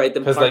 All right,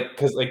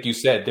 because like you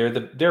said,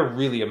 they're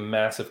really a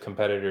massive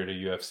competitor to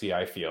UFC.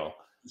 I feel.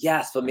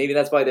 Yes, but maybe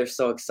that's why they're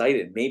so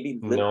excited. Maybe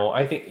no,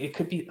 I think it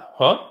could be.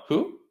 Huh?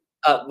 Who?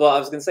 Well, I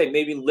was gonna say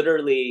maybe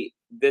literally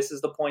this is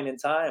the point in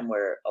time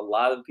where a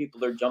lot of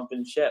people are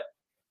jumping ship.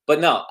 But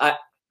no, I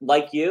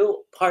like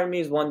you. Part of me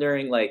is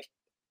wondering,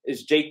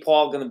 is Jake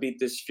Paul gonna beat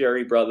this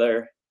Fury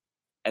brother,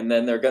 and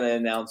then they're gonna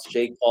announce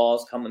Jake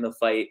Paul's coming to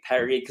fight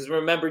Perry? Because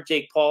remember,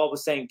 Jake Paul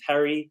was saying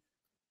Perry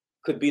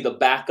could be the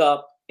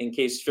backup in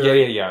case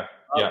Fury. Yeah.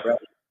 Right?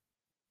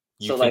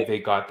 You think they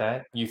got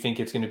that? You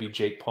think it's going to be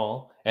Jake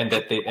Paul, and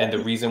that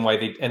the reason why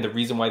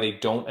they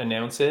don't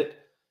announce it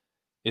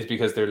is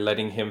because they're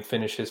letting him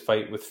finish his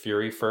fight with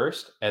Fury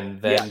first,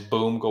 and then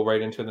boom, go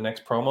right into the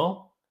next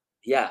promo.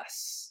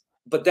 Yes,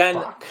 but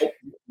then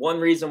one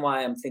reason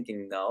why I'm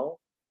thinking no,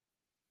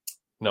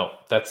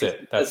 that's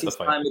it. That's the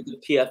fight. Time with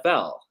the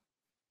PFL.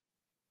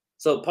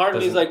 So part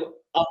of me is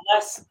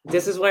unless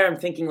this is where I'm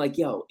thinking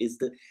is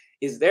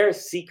there a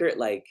secret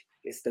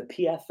is the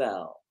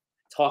PFL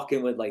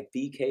talking with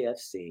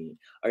BKFC?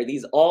 Are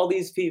all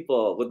these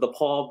people with the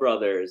Paul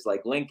brothers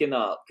linking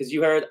up? Because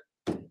you heard,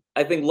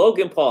 I think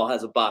Logan Paul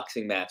has a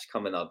boxing match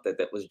coming up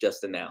that was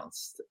just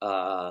announced.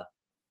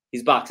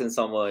 He's boxing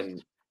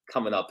someone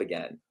coming up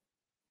again.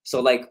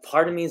 So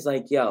part of me is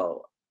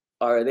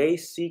are they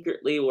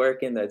secretly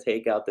working to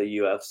take out the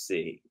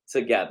UFC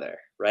together?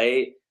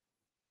 Right?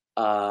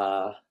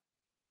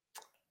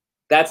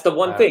 That's the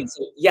one thing.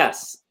 So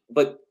yes,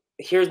 but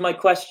here's my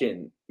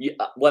question.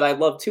 What I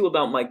love too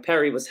about Mike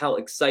Perry was how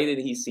excited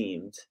he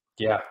seemed.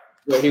 Yeah.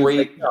 Where he was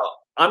Great. like, "Yo,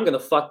 I'm gonna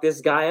fuck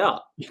this guy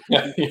up."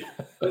 Yeah.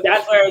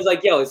 That's where I was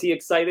like, "Yo, is he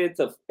excited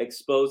to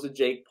expose a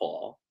Jake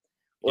Paul,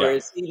 or Yeah.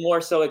 is he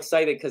more so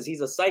excited because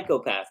he's a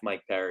psychopath,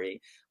 Mike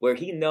Perry, where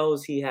he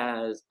knows he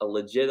has a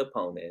legit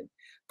opponent?"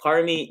 Part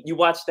of me, you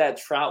watched that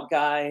Trout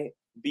guy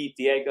beat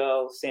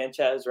Diego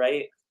Sanchez,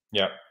 right?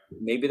 Yeah.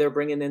 Maybe they're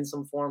bringing in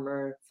some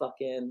former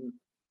fucking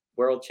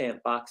world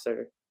champ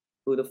boxer.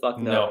 Who the fuck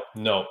knows?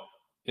 No.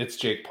 It's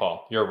Jake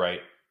Paul. You're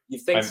right. You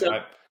think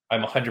so?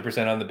 I'm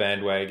 100% on the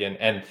bandwagon,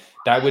 and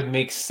that would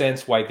make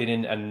sense why they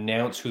didn't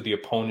announce who the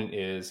opponent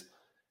is,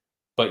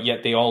 but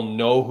yet they all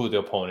know who the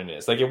opponent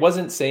is. Like, it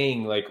wasn't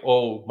saying like,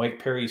 oh,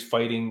 Mike Perry's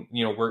fighting,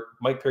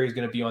 Mike Perry's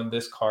going to be on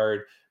this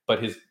card,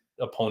 but his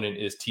opponent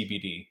is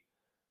TBD.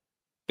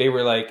 They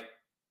were like,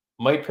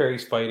 Mike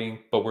Perry's fighting,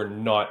 but we're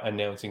not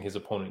announcing his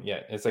opponent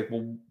yet. And it's like,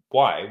 well,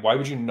 why? Why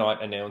would you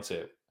not announce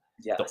it?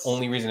 Yes. The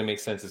only reason it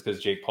makes sense is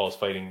because Jake Paul's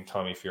fighting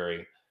Tommy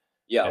Fury.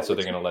 Yeah, and so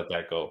they're going to let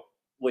that go.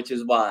 Which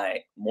is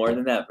why, more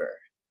than ever,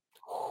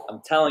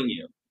 I'm telling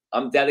you,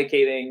 I'm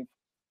dedicating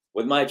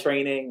with my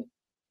training.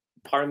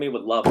 Part of me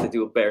would love to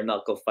do a bare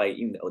knuckle fight.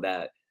 You know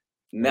that.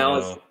 Now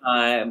is the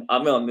time.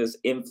 I'm on this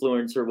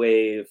influencer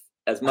wave.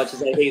 As much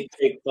as I hate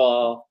Jake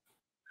Paul,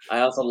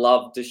 I also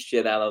love the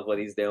shit out of what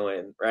he's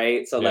doing,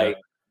 right? So, and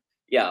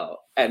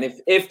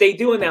if they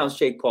do announce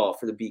Jake Paul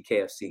for the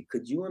BKFC,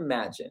 could you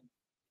imagine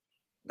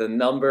the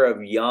number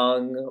of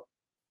young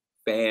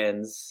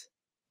fans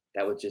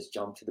that would just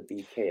jump to the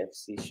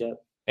BKFC ship?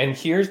 And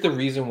here's the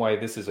reason why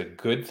this is a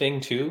good thing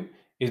too,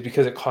 is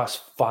because it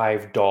costs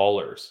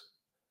 $5,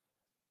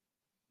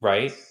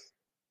 right?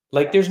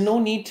 Like, there's no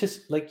need to,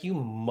 like, you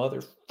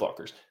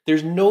motherfuckers,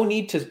 there's no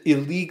need to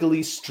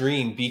illegally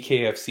stream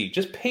BKFC.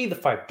 Just pay the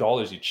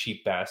 $5, you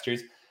cheap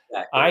bastards.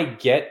 Exactly. I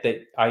get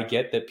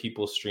that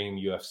people stream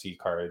UFC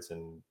cards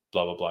and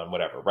blah, blah, blah, and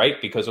whatever,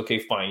 right? Because, okay,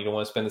 fine, you don't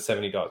want to spend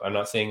the $70. I'm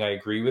not saying I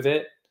agree with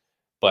it,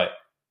 but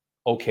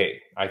okay,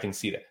 I can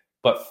see that.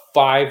 But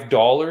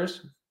 $5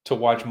 to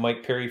watch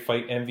Mike Perry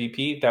fight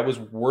MVP, that was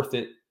worth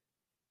it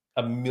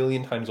a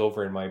million times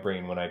over in my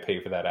brain when I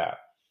pay for that app.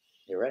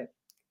 You're right.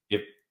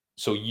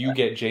 So you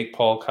get Jake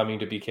Paul coming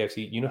to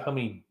BKFC. You know how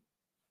many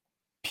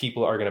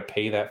people are going to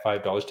pay that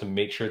 $5 to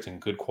make sure it's in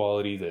good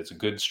quality, that it's a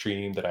good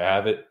stream, that I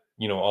have it,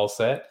 all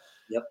set?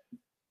 Yep.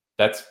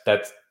 That's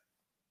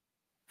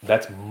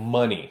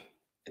money.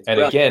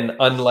 Again,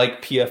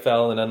 unlike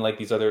PFL and unlike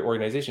these other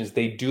organizations,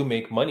 they do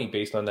make money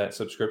based on that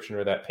subscription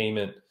or that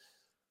payment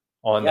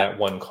on that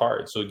one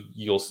card. So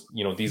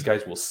these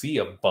guys will see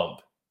a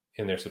bump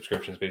in their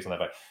subscriptions based on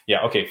that.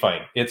 Yeah, okay,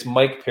 fine. It's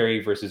Mike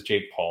Perry versus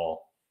Jake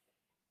Paul.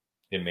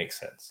 It makes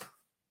sense,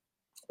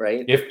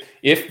 right?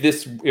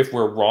 If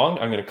we're wrong,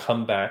 I'm going to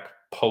come back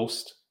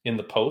in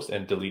the post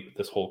and delete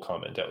this whole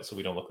comment out so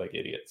we don't look like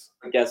idiots.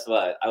 But guess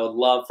what? I would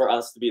love for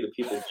us to be the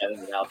people getting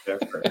it out there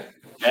first.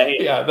 Okay?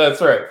 Yeah,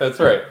 that's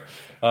right.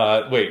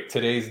 Wait,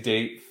 today's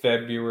date,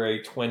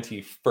 February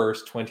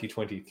 21st,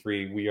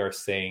 2023. We are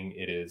saying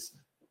it is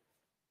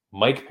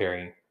Mike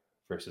Perry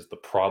versus the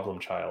problem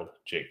child,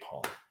 Jake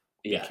Paul.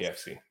 Yes.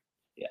 BKFC.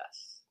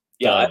 Yes.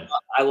 Yeah,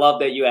 I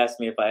love that you asked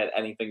me if I had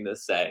anything to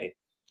say.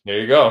 There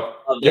you go.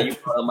 I love that you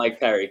brought up Mike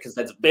Perry, because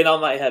that's been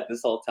on my head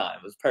this whole time.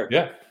 It was perfect.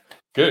 Yeah,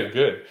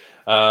 good.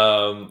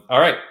 All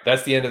right,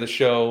 that's the end of the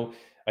show.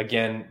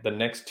 Again, the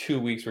next 2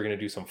 weeks, we're going to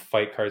do some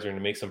fight cards. We're going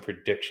to make some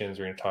predictions.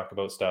 We're going to talk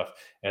about stuff.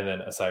 And then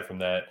aside from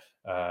that,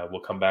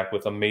 we'll come back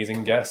with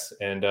amazing guests.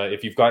 And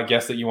if you've got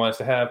guests that you want us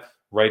to have,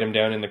 write them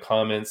down in the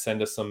comments,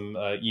 send us some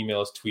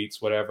emails,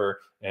 tweets,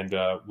 whatever, and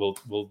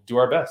we'll do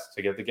our best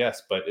to get the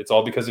guests. But it's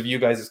all because of you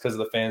guys. It's because of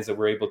the fans that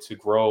we're able to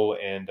grow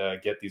and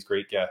get these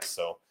great guests.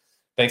 So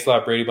thanks a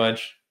lot, Brady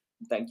Bunch.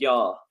 Thank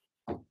y'all.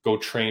 Go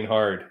train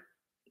hard.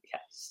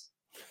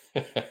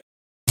 Yes.